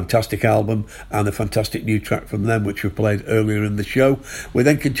 Absolutely fantastic album, and a fantastic new track from them, which we played earlier in the show. We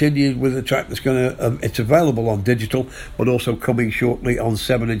then continued with a track that's going to it's available on digital, but also coming shortly on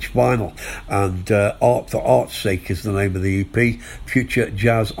 7-inch vinyl, and Art for Art's Sake is the name of the EP. Future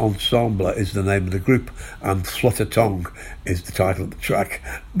Jazz Ensemble is the name of the group, and Flutter Tongue is the title of the track.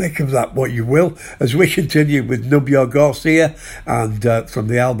 Make of that what you will, as we continue with Nubia Garcia, and from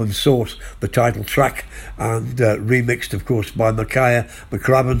the album Source, the title track, and remixed of course by Micaiah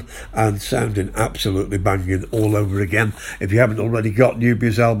McCraven, and sounding absolutely banging all over again. If you haven't already got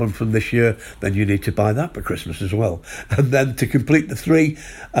Nubia's album from this year, then you need to buy that for Christmas as well. And then to complete the three,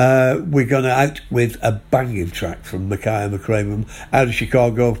 we're going out with a banging track from Micaiah McCraven out of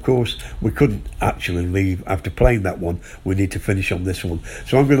Chicago. Of course, we couldn't actually leave after playing that one. We need to finish on this one,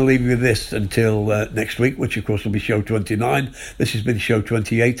 so I'm going to leave you with this until next week, which of course will be show 29. This has been show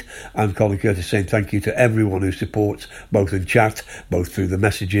 28. I'm Colin Curtis saying thank you to everyone who supports, both in chat, both through the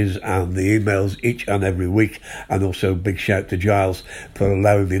messages and the emails each and every week, and also big shout to Giles for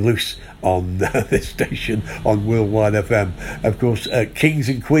allowing me loose on this station on Worldwide FM. Of course, Kings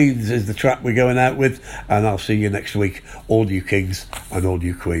and Queens is the track we're going out with, and I'll see you next week, all you kings and all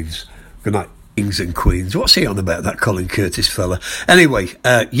you queens. Good night. Kings and Queens. What's he on about, that Colin Curtis fella? Anyway,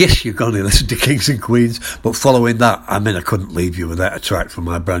 yes, you're going to listen to Kings and Queens, but following that, I couldn't leave you without a track from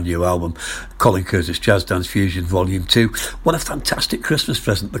my brand new album, Colin Curtis Jazz Dance Fusion Volume 2. What a fantastic Christmas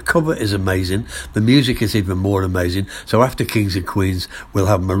present. The cover is amazing. The music is even more amazing. So after Kings and Queens, we'll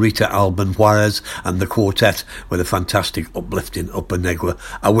have Marita Alban Juarez and the quartet with a fantastic uplifting Upper Negua.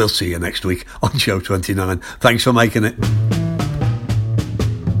 I will see you next week on show 29. Thanks for making it.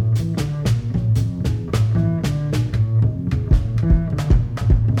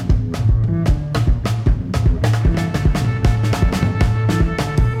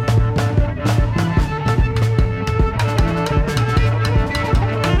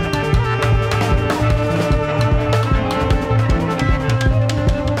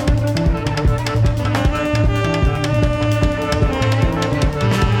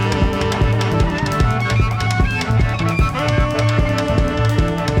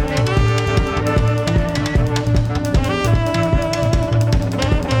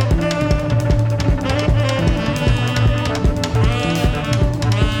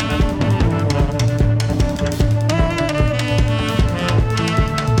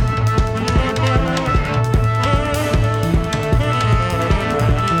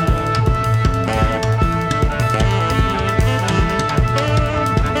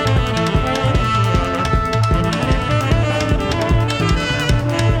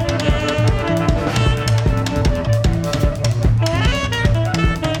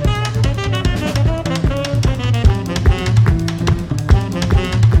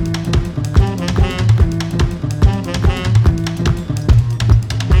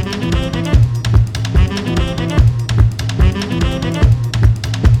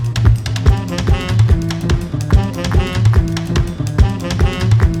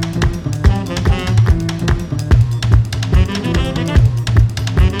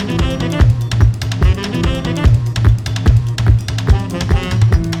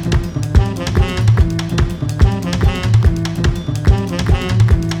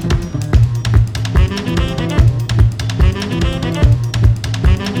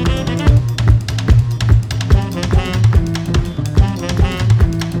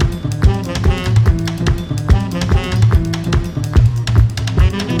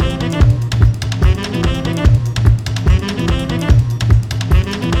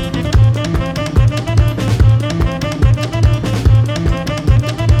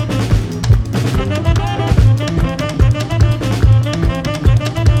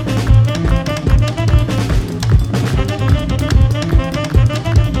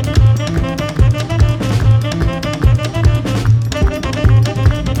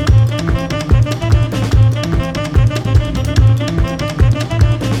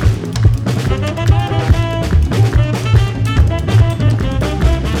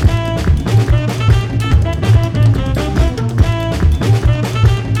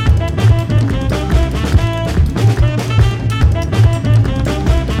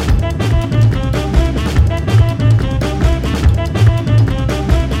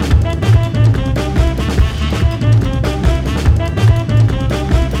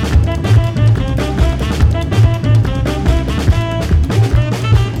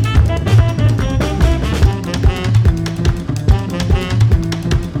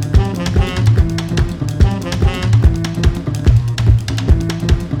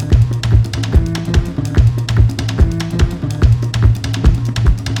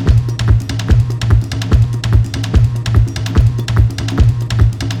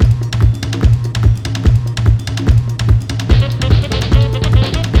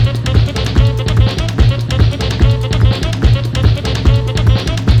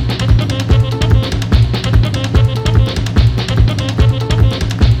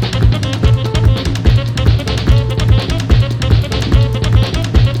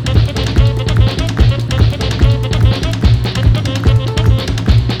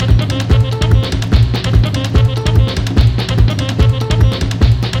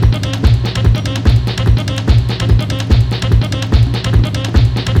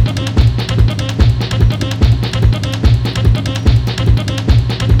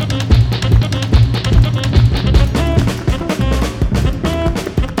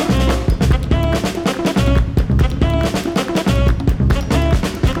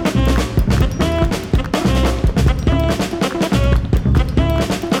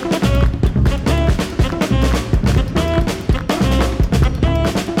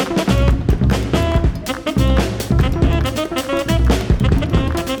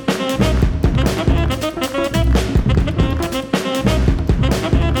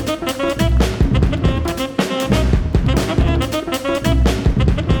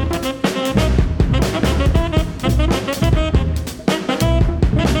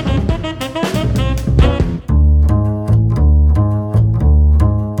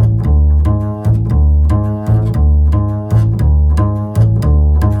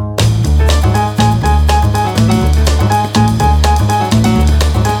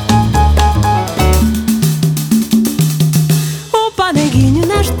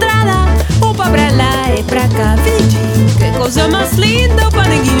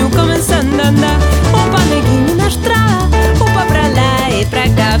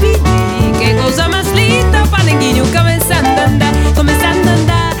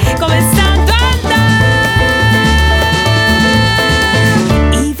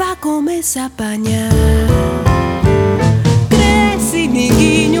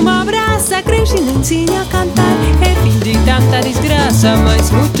 cresce, não ensina a cantar. É fim de tanta desgraça, mas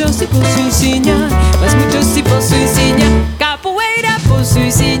muito se posso ensinar. Mas muito se posso ensinar. Capoeira posso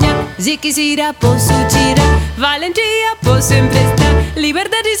ensinar, ziquezira posso tirar, valentia posso emprestar,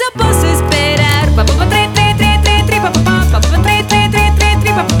 liberdade só posso esperar. Papapá, tre, tre, tre, tre, tre, papapá, papapá, tre, tre, tre, tre,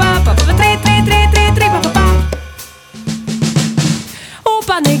 tre, papapá, papapá, tre, tre, tre, tre, tre, papapá.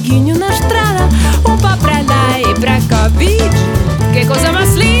 Opa, neguinho na estrada, opa, pra lá e pra cá, vídeo. Que coisa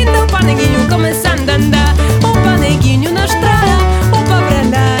mais linda, opa, neguinho começando a andar. Opa, neguinho na estrada, opa, pra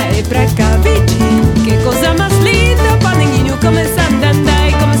lá e pra cá, vídeo. Que coisa mais linda, opa, neguinho começando a andar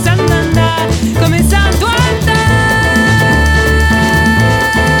e começando a andar, começando a andar.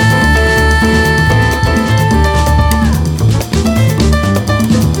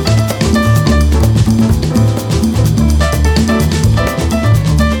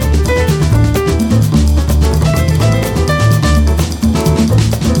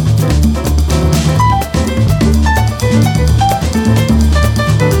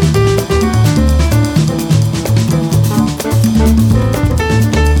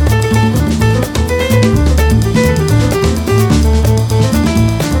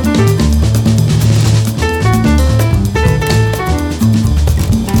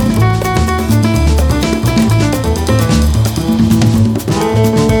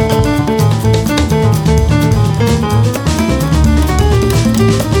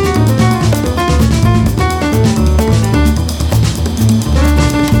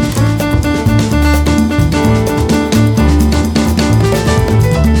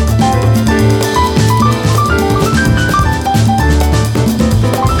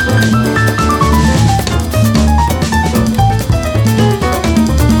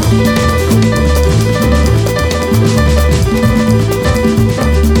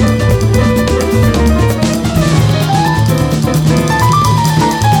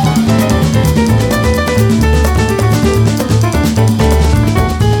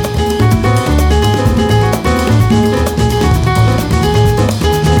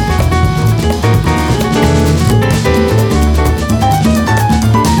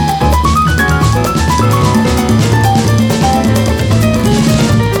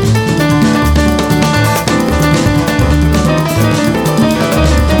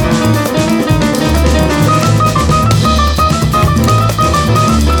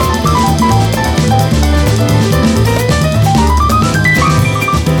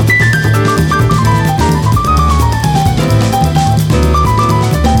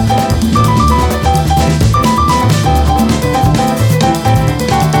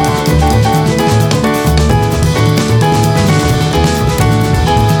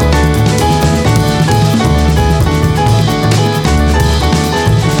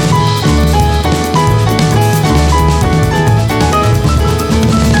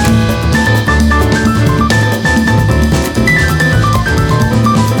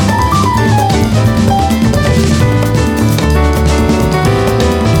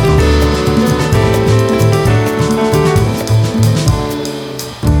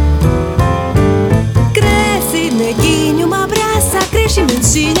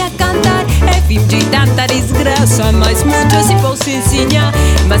 Mas muito se posso ensinar,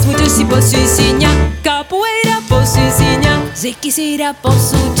 mas muito se posso ensinar. Capoeira posso ensinar, ziquezira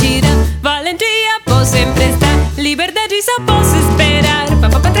posso tirar, valentia posso emprestar, liberdade só posso esperar.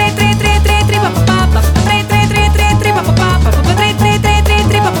 Papapá, tre, tre, tre, tre, tre, papapá, papapá, tre, tre, tre, tre, tre, papapá, papapá, tre, tre, tre, tre,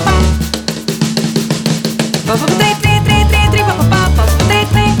 tre, papapá, papapá, tre, tre, tre, tre, tre, papapá, papapá, tre,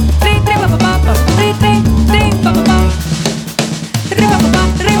 tre, tre, tre, papapá, papapá, tre, tre, tre, papapá, tre, papapá,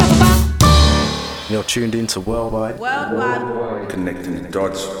 tre, papapá. You're tuned into Worldwide Worldwide Connecting the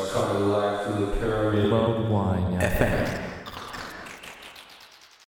dots. Worldwide FM.